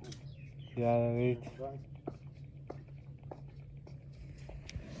לסיבוב. יאללה, רית.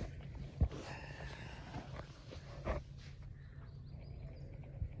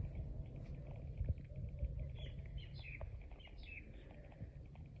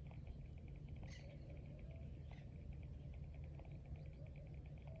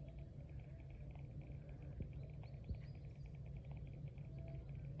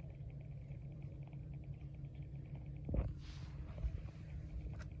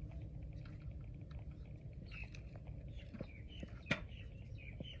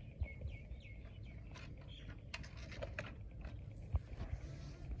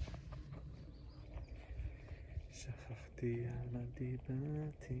 שכחתי על מה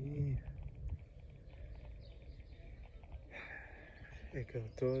דיברתי,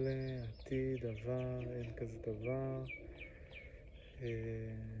 הכרתו לעתיד עבר, אין כזה דבר.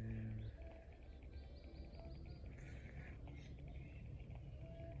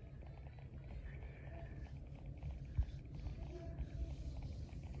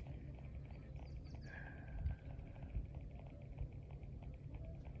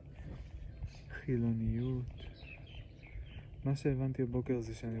 חילוניות. מה שהבנתי בבוקר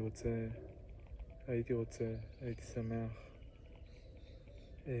זה שאני הייתי שמח.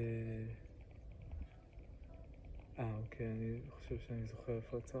 אוקיי, אני חושב שאני זוכר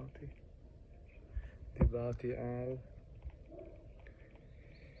איפה עצרתי. דיברתי על...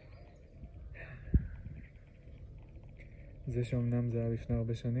 זה שאומנם זה היה לפני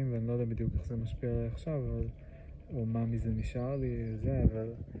הרבה שנים, ואני לא יודע בדיוק איך זה משפיע עליי עכשיו, או מה מזה נשאר לי,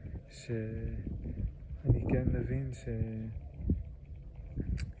 אבל שאני כן מבין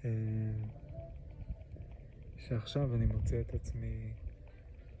שעכשיו אני מוצא את עצמי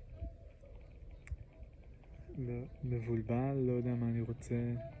מבולבל, לא יודע מה אני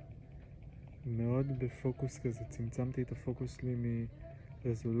רוצה, מאוד בפוקוס כזה, צמצמתי את הפוקוס שלי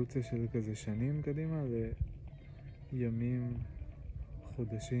מרזולוציה של כזה שנים קדימה לימים,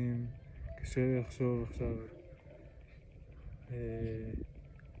 חודשים. קשה לי לחשוב עכשיו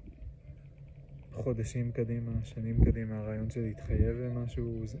חודשים קדימה, שנים קדימה. הרעיון של להתחייב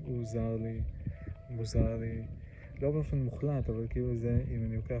למשהו הוא מוזר לי, לא באופן מוחלט, אבל כאילו זה, אם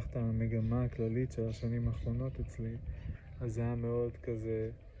אני לוקח את המגמה הכללית של השנים האחרונות אצלי, אז זה היה מאוד כזה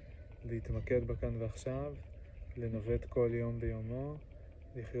להתמקד בכאן ועכשיו, לנווט כל יום ביומו,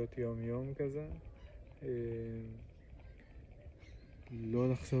 לחיות יום יום כזה,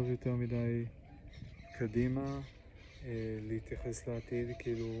 לא לחשוב יותר מדי קדימה, להתייחס לעתיד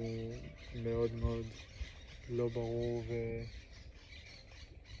כאילו מאוד מאוד לא ברור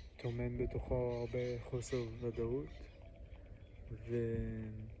וטומן בתוכו הרבה חוסר ודאות,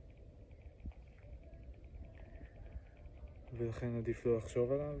 ולכן עדיף לא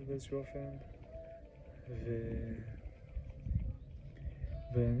לחשוב עליו באיזשהו אופן.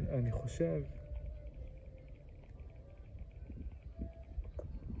 ואני חושב,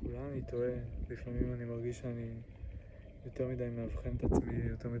 אולי אני טועה, לפעמים אני מרגיש שאני יותר מדי מאבחן את עצמי,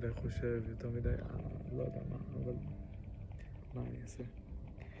 יותר מדי חושב, יותר מדי, לא יודע מה, אבל מה אני אעשה?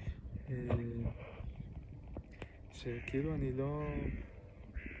 שכאילו אני לא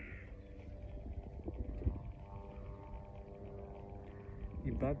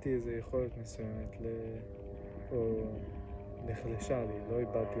איבדתי איזו יכולת מסוימת, או נחלשה לי, לא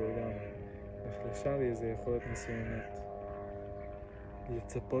איבדתי לגמרי, נחלשה לי איזו יכולת מסוימת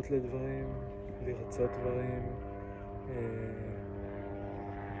לצפות לדברים, לרצות דברים,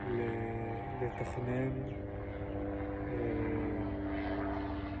 לתכנן,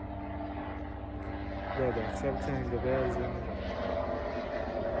 לא יודע, עכשיו כשאני מדבר על זה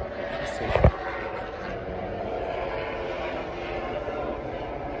בסדר.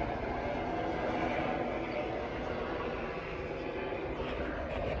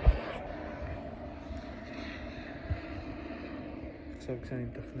 עכשיו כשאני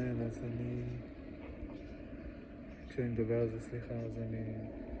מתכנן, אז כשאני מדבר על זה, סליחה, אז אני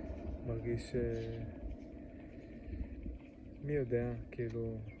מרגיש מי יודע,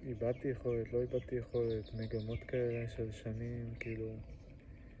 כאילו, איבדתי יכולת, לא איבדתי יכולת, מגמות כאלה של שנים, כאילו,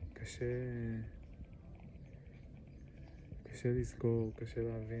 קשה לזכור, קשה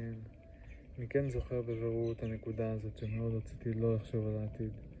להבין. אני כן זוכר בבירור את הנקודה הזאת שמאוד רציתי לא לחשוב על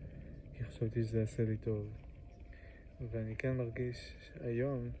העתיד, כי חשבתי שזה יעשה לי טוב. ואני כן מרגיש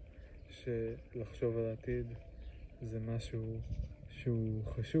היום שלחשוב על העתיד זה משהו שהוא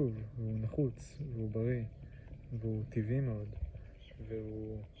חשוב, והוא נחוץ, והוא בריא, והוא טבעי מאוד,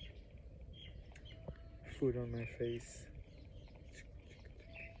 והוא food on my face.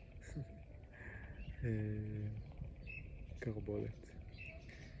 קרבולת.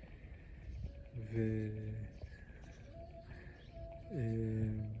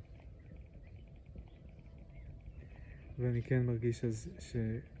 ואני כן מרגיש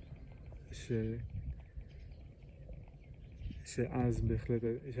שאז בהחלט,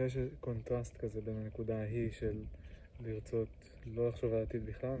 שיש קונטרסט כזה בין הנקודה ההיא של לרצות לא לחשוב על העתיד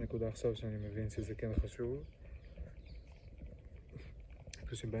בכלל, הנקודה עכשיו שאני מבין שזה כן חשוב.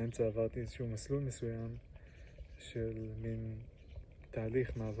 כשבאמצע עברתי איזשהו מסלול מסוים של מין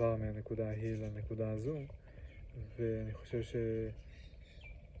תהליך מעבר מהנקודה ההיא לנקודה הזו, ואני חושב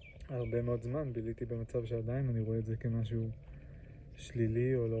שהרבה מאוד זמן ביליתי במצב שעדיין אני רואה את זה כמשהו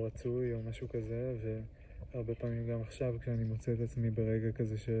שלילי או לא רצוי או משהו כזה, והרבה פעמים גם עכשיו כשאני מוצא את עצמי ברגע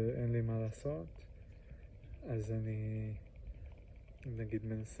כזה שאין לי מה לעשות, אז אני נגיד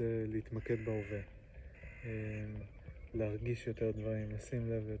מנסה להתמקד בהווה, להרגיש יותר דברים, לשים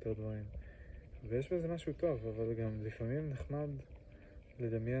לב ליותר דברים, ויש בזה משהו טוב, אבל גם לפעמים נחמד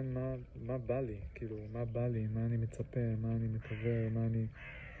לדמיין מה בא לי, כאילו מה בא לי, מה אני מצפה, מה אני מקווה,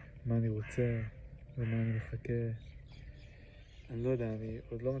 מה אני רוצה ומה אני מחכה. אני לא יודע, אני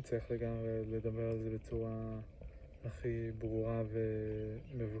עוד לא מצליח לגמרי לדבר על זה בצורה הכי ברורה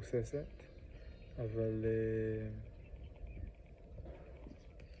ומבוססת, אבל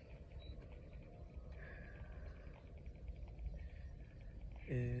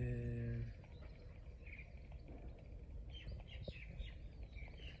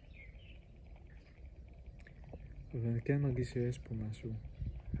ואני כן מרגיש שיש פה משהו,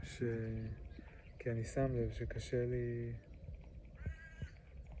 כי אני שם לב שקשה לי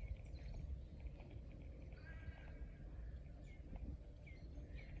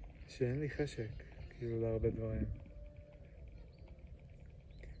שאין לי חשק, כאילו, להרבה דברים.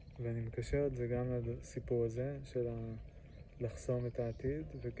 ואני מקשר את זה גם לסיפור הזה של לחסום את העתיד,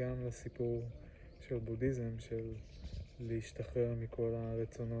 וגם לסיפור של בודהיזם, של להשתחרר מכל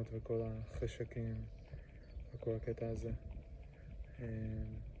הרצונות וכל החשקים וכל הקטע הזה.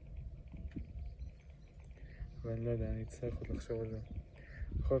 ואני לא יודע, אני אצטרך עוד לחשוב על זה.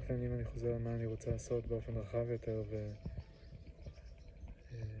 בכל אופן, אם אני חוזר על מה אני רוצה לעשות באופן רחב יותר,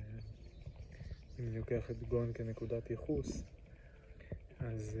 אם אני לוקח את גון כנקודת ייחוס,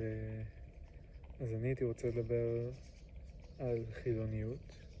 אז אני הייתי רוצה לדבר על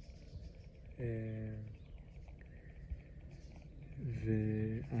חילוניות,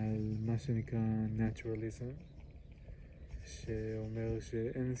 ועל מה שנקרא naturalism, שאומר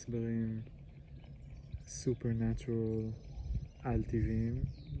שאין הסברים supernatural על טבעיים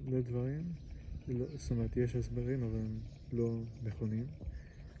לדברים, זאת אומרת יש הסברים אבל הם לא נכונים,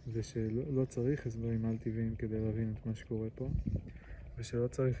 ושלא צריך הסברים על טבעיים כדי להבין את מה שקורה פה, ושלא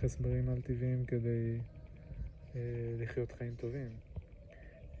צריך הסברים על טבעיים כדי לחיות חיים טובים.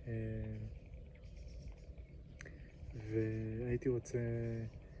 והייתי רוצה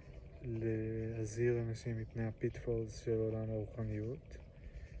להזהיר אנשים מפני הפיטפולס של עולם הרוחניות,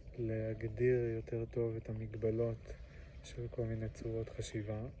 להגדיר יותר טוב את המגבלות של כל מיני צורות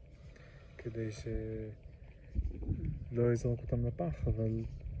חשיבה, כדי שלא יזרוק אותם לפח, אבל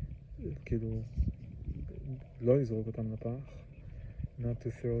כאילו לא יזרוק אותם לפח, not to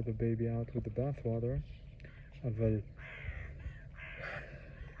throw the baby out with the bathwater, אבל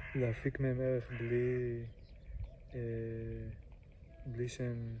להפיק מהם ערך בלי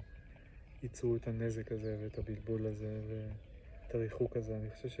שהם ייצרו את הנזק הזה ואת הבלבול הזה ואת הריחוק הזה. אני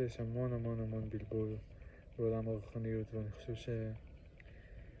חושב שיש המון המון המון בלבול בעולם הרוחניות, ואני חושב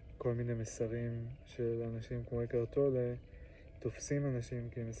שכל מיני מסרים של אנשים כמו אקהרט טולה תופסים אנשים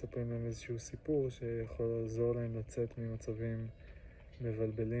כי הם מספרים להם איזשהו סיפור שיכול לעזור להם לצאת ממצבים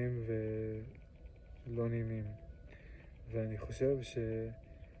מבלבלים ולא נעימים. ואני חושב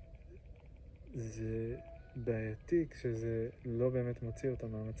שזה בעייתי כשזה לא באמת מוציא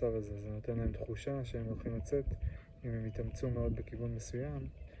אותם מהמצב הזה. זה נותן להם תחושה שהם הולכים לצאת אם הם יתאמצו מאוד בכיוון מסוים,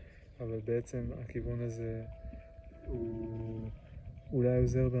 אבל בעצם הכיוון הזה הוא אולי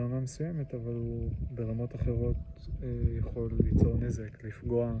עוזר ברמה מסוימת, אבל הוא ברמות אחרות יכול ליצור נזק,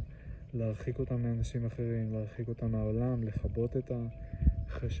 לפגוע, להרחיק אותם מאנשים אחרים, להרחיק אותם מהעולם, לכבות את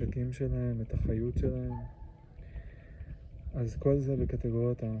החשקים שלהם, את החיות שלהם. אז כל זה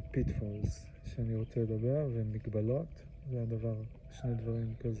בקטגוריות ה-pitfalls שאני רוצה לדבר, ומגבלות, זה הדבר, שני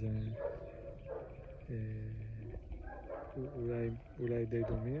דברים כזה אולי די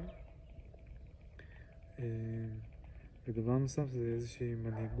דומים. ודבר נוסף זה איזושהי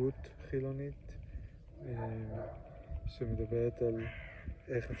מנהיגות חילונית שמדברת על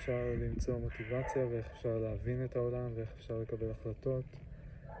איך אפשר למצוא מוטיבציה ואיך אפשר להבין את העולם ואיך אפשר לקבל החלטות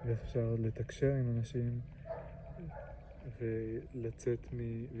ואיך אפשר לתקשר עם אנשים ולצאת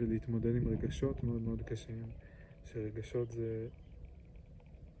ולהתמודד עם רגשות מאוד מאוד קשים, שרגשות זה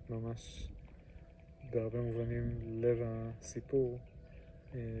ממש בהרבה מובנים לב הסיפור,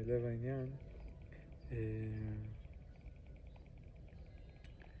 לב העניין.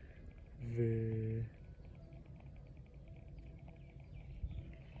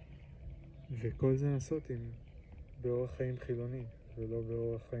 וכל זה לעשות באורח חיים חילוני, ולא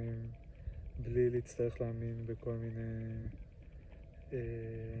באורח חיים בלי להצטרך להאמין בכל מיני,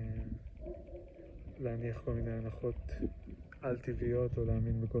 להניח כל מיני הנחות על-טבעיות, או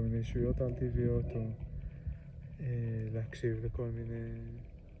להאמין בכל מיני ישויות על-טבעיות, או להקשיב לכל מיני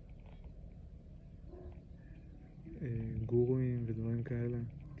גורואים ודברים כאלה.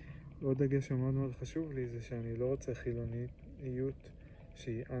 עוד דגש שמאוד מאוד חשוב לי זה שאני לא רוצה חילוניות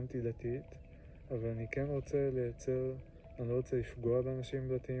שהיא אנטי-דתית, אבל אני כן רוצה לייצר, אני לא רוצה לפגוע באנשים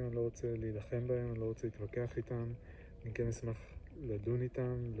דתיים, אני לא רוצה להילחם בהם, אני לא רוצה להתווכח איתם, אני כן אשמח לדון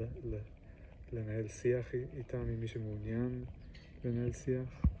איתם, לנהל שיח איתם עם מי שמעוניין לנהל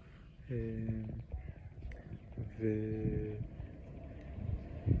שיח.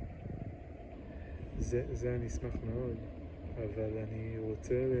 זה אני אשמח מאוד, אבל אני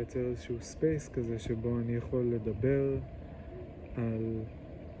רוצה לייצר איזשהו ספייס כזה שבו אני יכול לדבר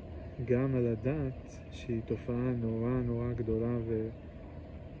גם על הדת, שהיא תופעה נורא נורא גדולה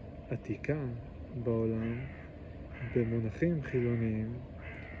ועתיקה בעולם, במונחים חילוניים,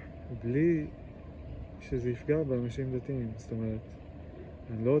 בלי שזה יפגע באנשים דתיים. זאת אומרת,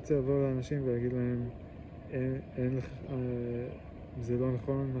 אני לא רוצה לבוא לאנשים ולהגיד להם, זה לא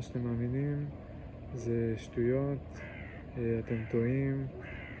נכון מה שאתם מאמינים, זה שטויות, אתם טועים,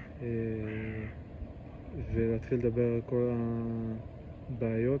 ולהתחיל לדבר על כל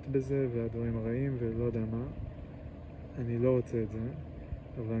הבעיות בזה והדברים הרעים ולא יודע מה. אני לא רוצה את זה,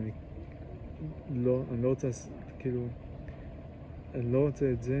 אבל אני לא רוצה, כאילו, אני לא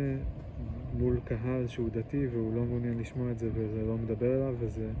רוצה את זה מול קהל שהוא דתי והוא לא מעוניין לשמוע את זה וזה לא מדבר אליו,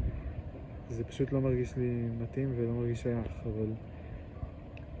 וזה פשוט לא מרגיש לי מתאים ולא מרגיש שייך. אבל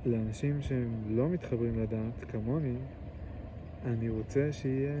לאנשים שהם לא מתחברים לדעת כמוני, אני רוצה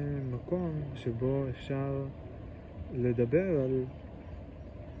שיהיה מקום שבו אפשר לדבר על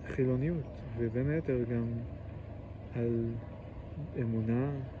חילוניות, ובין היתר גם על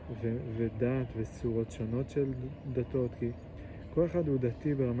אמונה ודת וצורות שונות של דתות, כי כל אחד הוא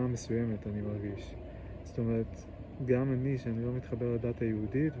דתי ברמה מסוימת, אני מרגיש. זאת אומרת, גם אני, שאני לא מתחבר לדת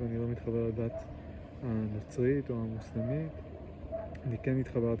היהודית ואני לא מתחבר לדת הנוצרית או המוסלמית, אני כן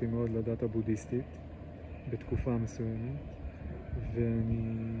התחברתי מאוד לדת הבודהיסטית בתקופה מסוימת,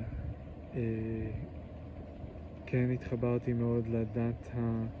 ואני כן התחברתי מאוד לדת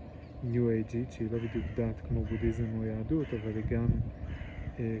ה-New Age'ית, שהיא לא בדיוק דת כמו בודהיזם או יהדות, אבל היא גם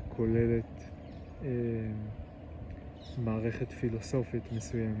כוללת מערכת פילוסופית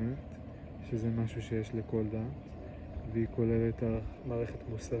מסוימת, שזה משהו שיש לכל דת, והיא כוללת מערכת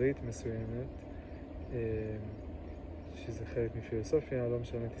מוסרית מסוימת, שזה חלק מפילוסופיה. לא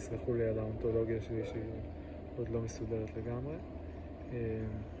משנה, תסלחו לי על האונתולוגיה שלי שהיא עוד לא מסודרת לגמרי,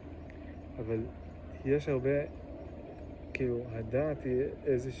 אבל יש הרבה, כאילו, הדת היא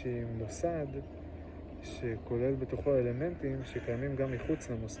איזושהי מוסד שכולל בתוכו אלמנטים שקיימים גם מחוץ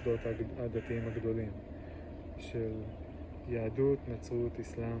למוסדות הדתיים הגדולים של יהדות, נצרות,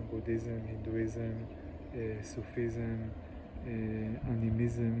 אסלאם, בודהיזם, הינדואיזם, סופיזם,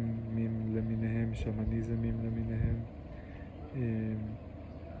 אנימיזמים למיניהם, שמניזמים למיניהם.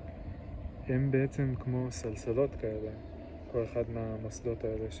 הם בעצם כמו סלסלות כאלה, כל אחד מהמוסדות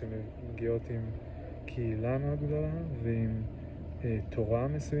האלה שמגיעות עם קהילה מאוד גדולה ועם תורה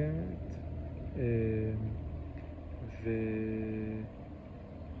מסוימת,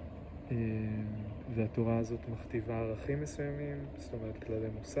 והתורה הזאת מכתיבה ערכים מסוימים, זאת אומרת כללי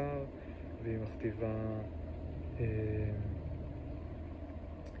מוסר, והיא מכתיבה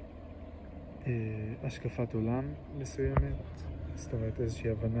השקפת עולם מסוימת, זאת אומרת איזושהי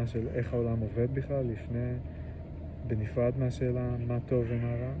הבנה של איך העולם עובד בכלל לפני, בנפרד מהשאלה מה טוב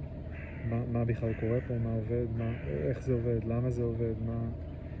ומה רע, מה בכלל קורה פה, מה עובד, איך זה עובד, למה זה עובד,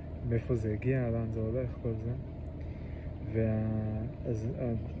 מאיפה זה הגיע, לאן זה הולך, כל זה. אז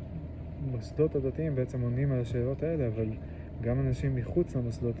המוסדות הדתיים בעצם עונים על השאלות האלה, אבל גם אנשים מחוץ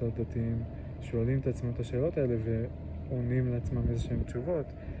למוסדות הדתיים שואלים את עצמם את השאלות האלה ועונים לעצמם איזשהם תשובות,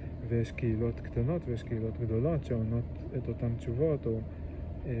 ויש קהילות קטנות ויש קהילות גדולות שעונות את אותן תשובות, או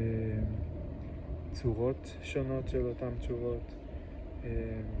צורות שונות של אותן תשובות.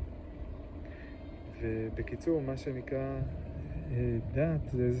 ובקיצור, מה שנקרא דת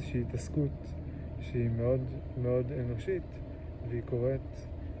זה איזושהי התעסקות שהיא מאוד מאוד אנושית, והיא קורית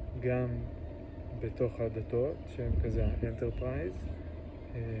גם בתוך הדתות, שהן כזה האנטרפרייז,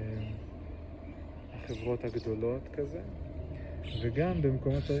 החברות הגדולות כזה, וגם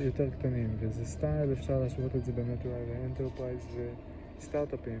במקומות יותר קטנים, וזה סטייל, אפשר להשוות את זה באמת אולי לאנטרפרייז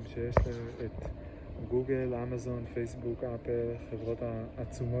וסטארט-אפים, שיש את גוגל, אמזון, פייסבוק, אפל, חברות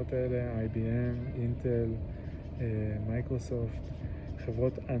העצומות האלה, IBM, אינטל, מייקרוסופט,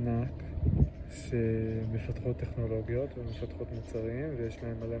 חברות ענק שמפתחות טכנולוגיות ומפתחות מוצרים, ויש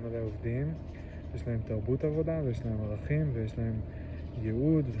להם מלא מלא עובדים, יש להם תרבות עבודה, ויש להם ערכים, ויש להם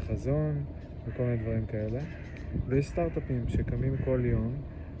ייעוד וחזון וכל מיני דברים כאלה. ויש סטארט-אפים שקמים כל יום,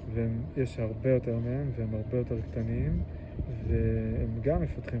 ויש הרבה יותר מהם, והם הרבה יותר קטנים, והם גם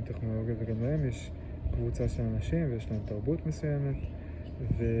מפתחים טכנולוגיה, וגם להם יש קבוצה של אנשים, ויש להם תרבות מסוימת,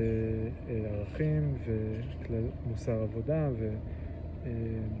 וערכים, ומוסר עבודה,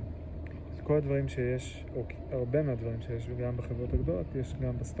 כל הדברים שיש, או הרבה מהדברים שיש גם בחברות הגדולות, יש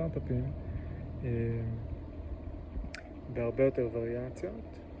גם בסטארט-אפים, בהרבה יותר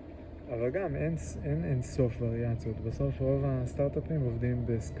וריאציות, אבל גם אין סוף וריאציות. בסוף רוב הסטארט-אפים עובדים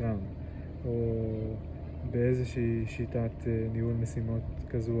בסקראם, או באיזושהי שיטת ניהול משימות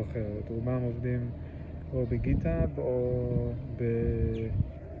כזו או אחרת. רובם עובדים או בגיטאב, או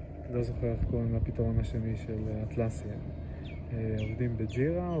לא זוכר איך קוראים לפתרון השני של אטלסיה. עובדים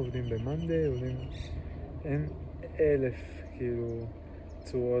בג'ירה, עובדים במנדי, אין 1000 כאילו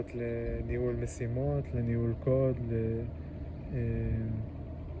צורות לניהול משימות, לניהול קוד,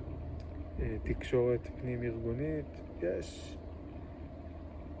 תקשורת פנים ארגונית. יש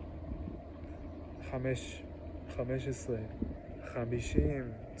 15, 50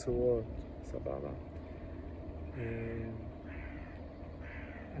 צורות, סבבה.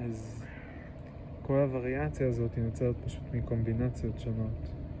 אז כל הווריאציה הזאת נוצרת פשוט מקומבינציות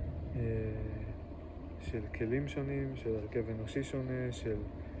שונות של כלים שונים, של הרכב אנושי שונה, של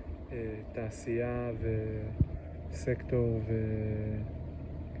תעשייה וסקטור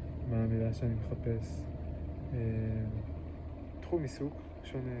ומה המילה שאני מחפש, תחום עיסוק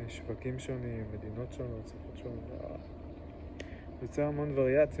שונה, שווקים שונים, מדינות שונות, שפות שונות. יוצר המון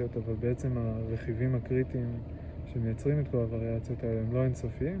וריאציות, אבל בעצם הרכיבים הקריטיים שמייצרים את כל הווריאציות האלה הם לא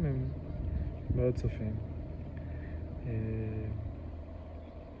אינסופיים, הם מאוד סופיים.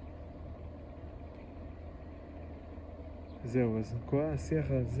 זהו, אז כל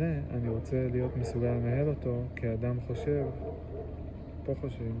השיח הזה, אני רוצה להיות מסוגל לנהל אותו כאדם חושב, פה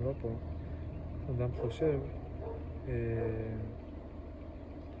חושבים, לא פה, אדם חושב,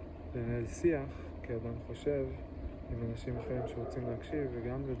 לנהל שיח כאדם חושב עם אנשים אחרים שרוצים להקשיב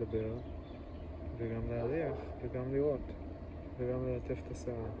וגם לדבר וגם להריח וגם לראות וגם ללטף את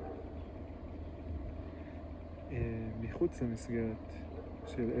השערה. מחוץ למסגרת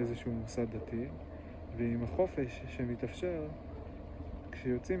של איזשהו מוסד דתי, ועם החופש שמתאפשר,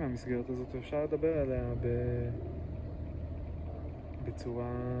 כשיוצאים מהמסגרת הזאת אפשר לדבר עליה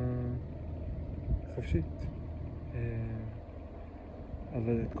בצורה חופשית.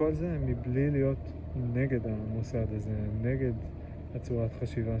 אבל את כל זה מבלי להיות נגד המוסד הזה, נגד הצורת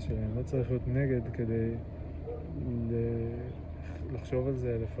חשיבה שלהם. לא צריך להיות נגד כדי לחשוב על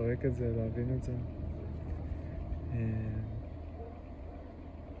זה, לפרק את זה, להבין את זה.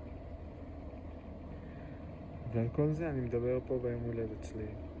 ועל כל זה אני מדבר פה ביום הולדת שלי.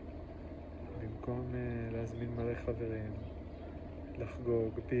 במקום להזמין מלא חברים,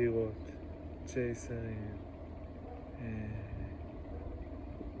 לחגוג בירות, צ'ייסרים,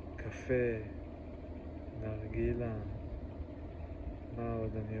 קפה, נרגילה, מה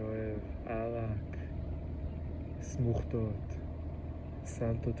עוד אני אוהב? ערק, סמוכתות,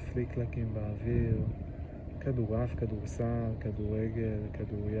 סלטות פליקלקים באוויר, כדורעף, כדורסל, כדורגל,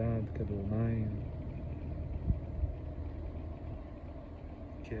 כדור יד, כדור מים,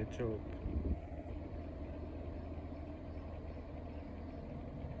 קטשופ.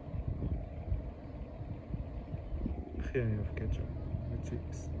 הכי אני אוהב קטשופ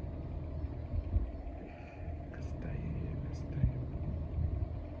וצ'יפס. כזה טעים, כזה טעים.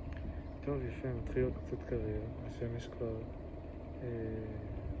 טוב, יפה, מתחיל להיות קצת קריר. השמש כבר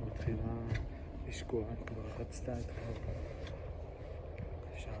מתחילה לשקוע, כבר חצתה את קו.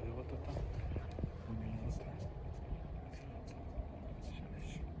 אפשר לראות אותה? אני רואה אותה.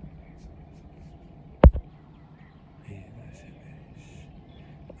 שמש. הנה השמש.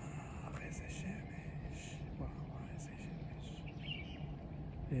 איזה שמש. וואו, איזה שמש.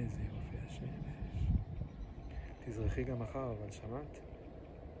 איזה יופי השמש. תזרחי גם מחר, אבל שמעת?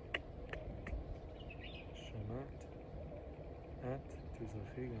 שמעת? את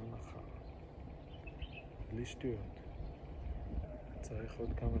תזרחי גם מחר. בלי שטויות. צריך עוד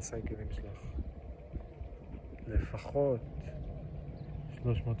כמה סייקלים שלך. לפחות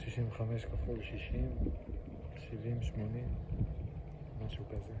 365 כפול 60, 70, 80, משהו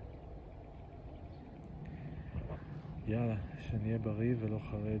כזה. יאללה, שנהיה בריא ולא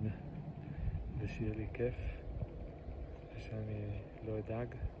חרד, ושיהיה לי כיף, ושאני לא אדאג,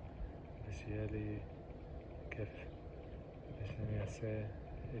 ושיהיה לי כיף, ושאני אעשה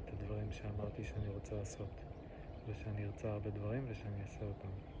את הדברים שאמרתי שאני רוצה לעשות, ושאני ארצה הרבה דברים ושאני אעשה אותם,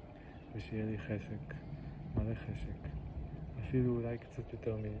 ושיהיה לי חשק, מלא חשק, אפילו אולי קצת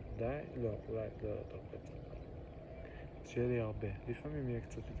יותר מדי, לא, אולי לא יותר בטח, שיהיה לי הרבה, לפעמים יהיה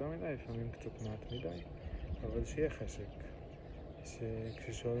קצת יותר מדי, לפעמים קצת מעט מדי, אבל שיהיה חשק,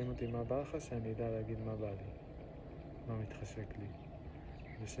 שכששואלים אותי מה בא לך, שאני אדע להגיד מה בא לי, מה מתחשק לי,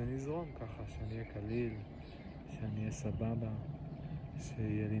 ושאני אזרום ככה, שאני אהיה קליל, שאני אהיה סבבה,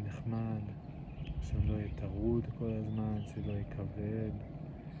 שיהיה לי נחמד, שאני לא אהיה טרוד כל הזמן, שלא יהיה כבד,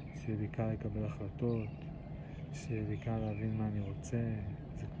 שיהיה לי קל לקבל החלטות, שיהיה לי קל להבין מה אני רוצה,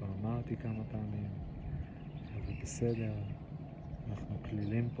 זה כבר אמרתי כמה פעמים, אבל בסדר, אנחנו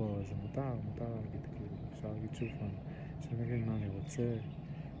כלילים פה, אז זה מותר להגיד כליל, אפשר להגיד שוב פעם, שאני אגיד מה אני רוצה,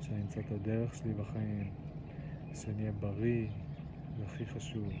 שאני אמצא את הדרך שלי בחיים, שאני אהיה בריא, זה הכי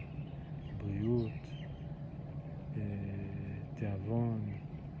חשוב, בריאות, תיאבון,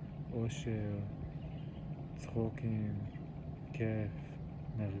 אושר, צחוקים, כיף,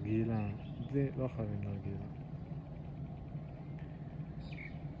 נרגילה, לא חייבים נרגילה.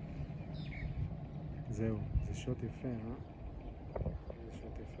 זהו, זה שוט יפה, זה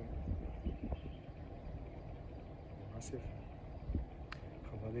שוט יפה. ממש יפה.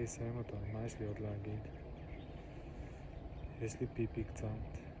 חבל לי לסיים אותו, מה יש לי עוד להגיד? יש לי פיפי קצת.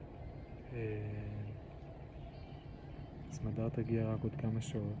 סמדר תגיע רק עוד כמה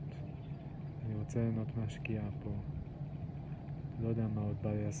שעות. אני רוצה ליהנות מהשקיעה פה. לא יודע מה עוד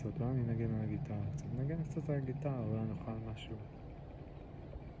בא לי לעשות. לא, אני נגן על הגיטרה קצת. נגן קצת על הגיטרה, אולי נאכל משהו.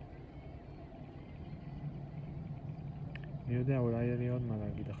 אני יודע, אולי יהיה לי עוד מה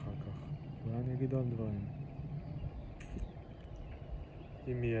להגיד אחר כך. אולי אני אגיד עוד דברים.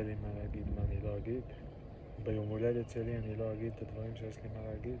 אם יהיה לי מה להגיד, מה אני לא אגיד. ביום הולדת שלי אני לא אגיד את הדברים שיש לי מה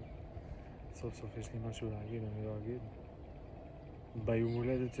להגיד. סוף סוף יש לי משהו להגיד, אני לא אגיד. ביום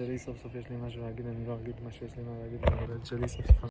הולדת שלי סוף סוף יש לי משהו להגיד, אני לא אגיד מה שיש לי מה להגיד ביום הולדת שלי סוף סוף.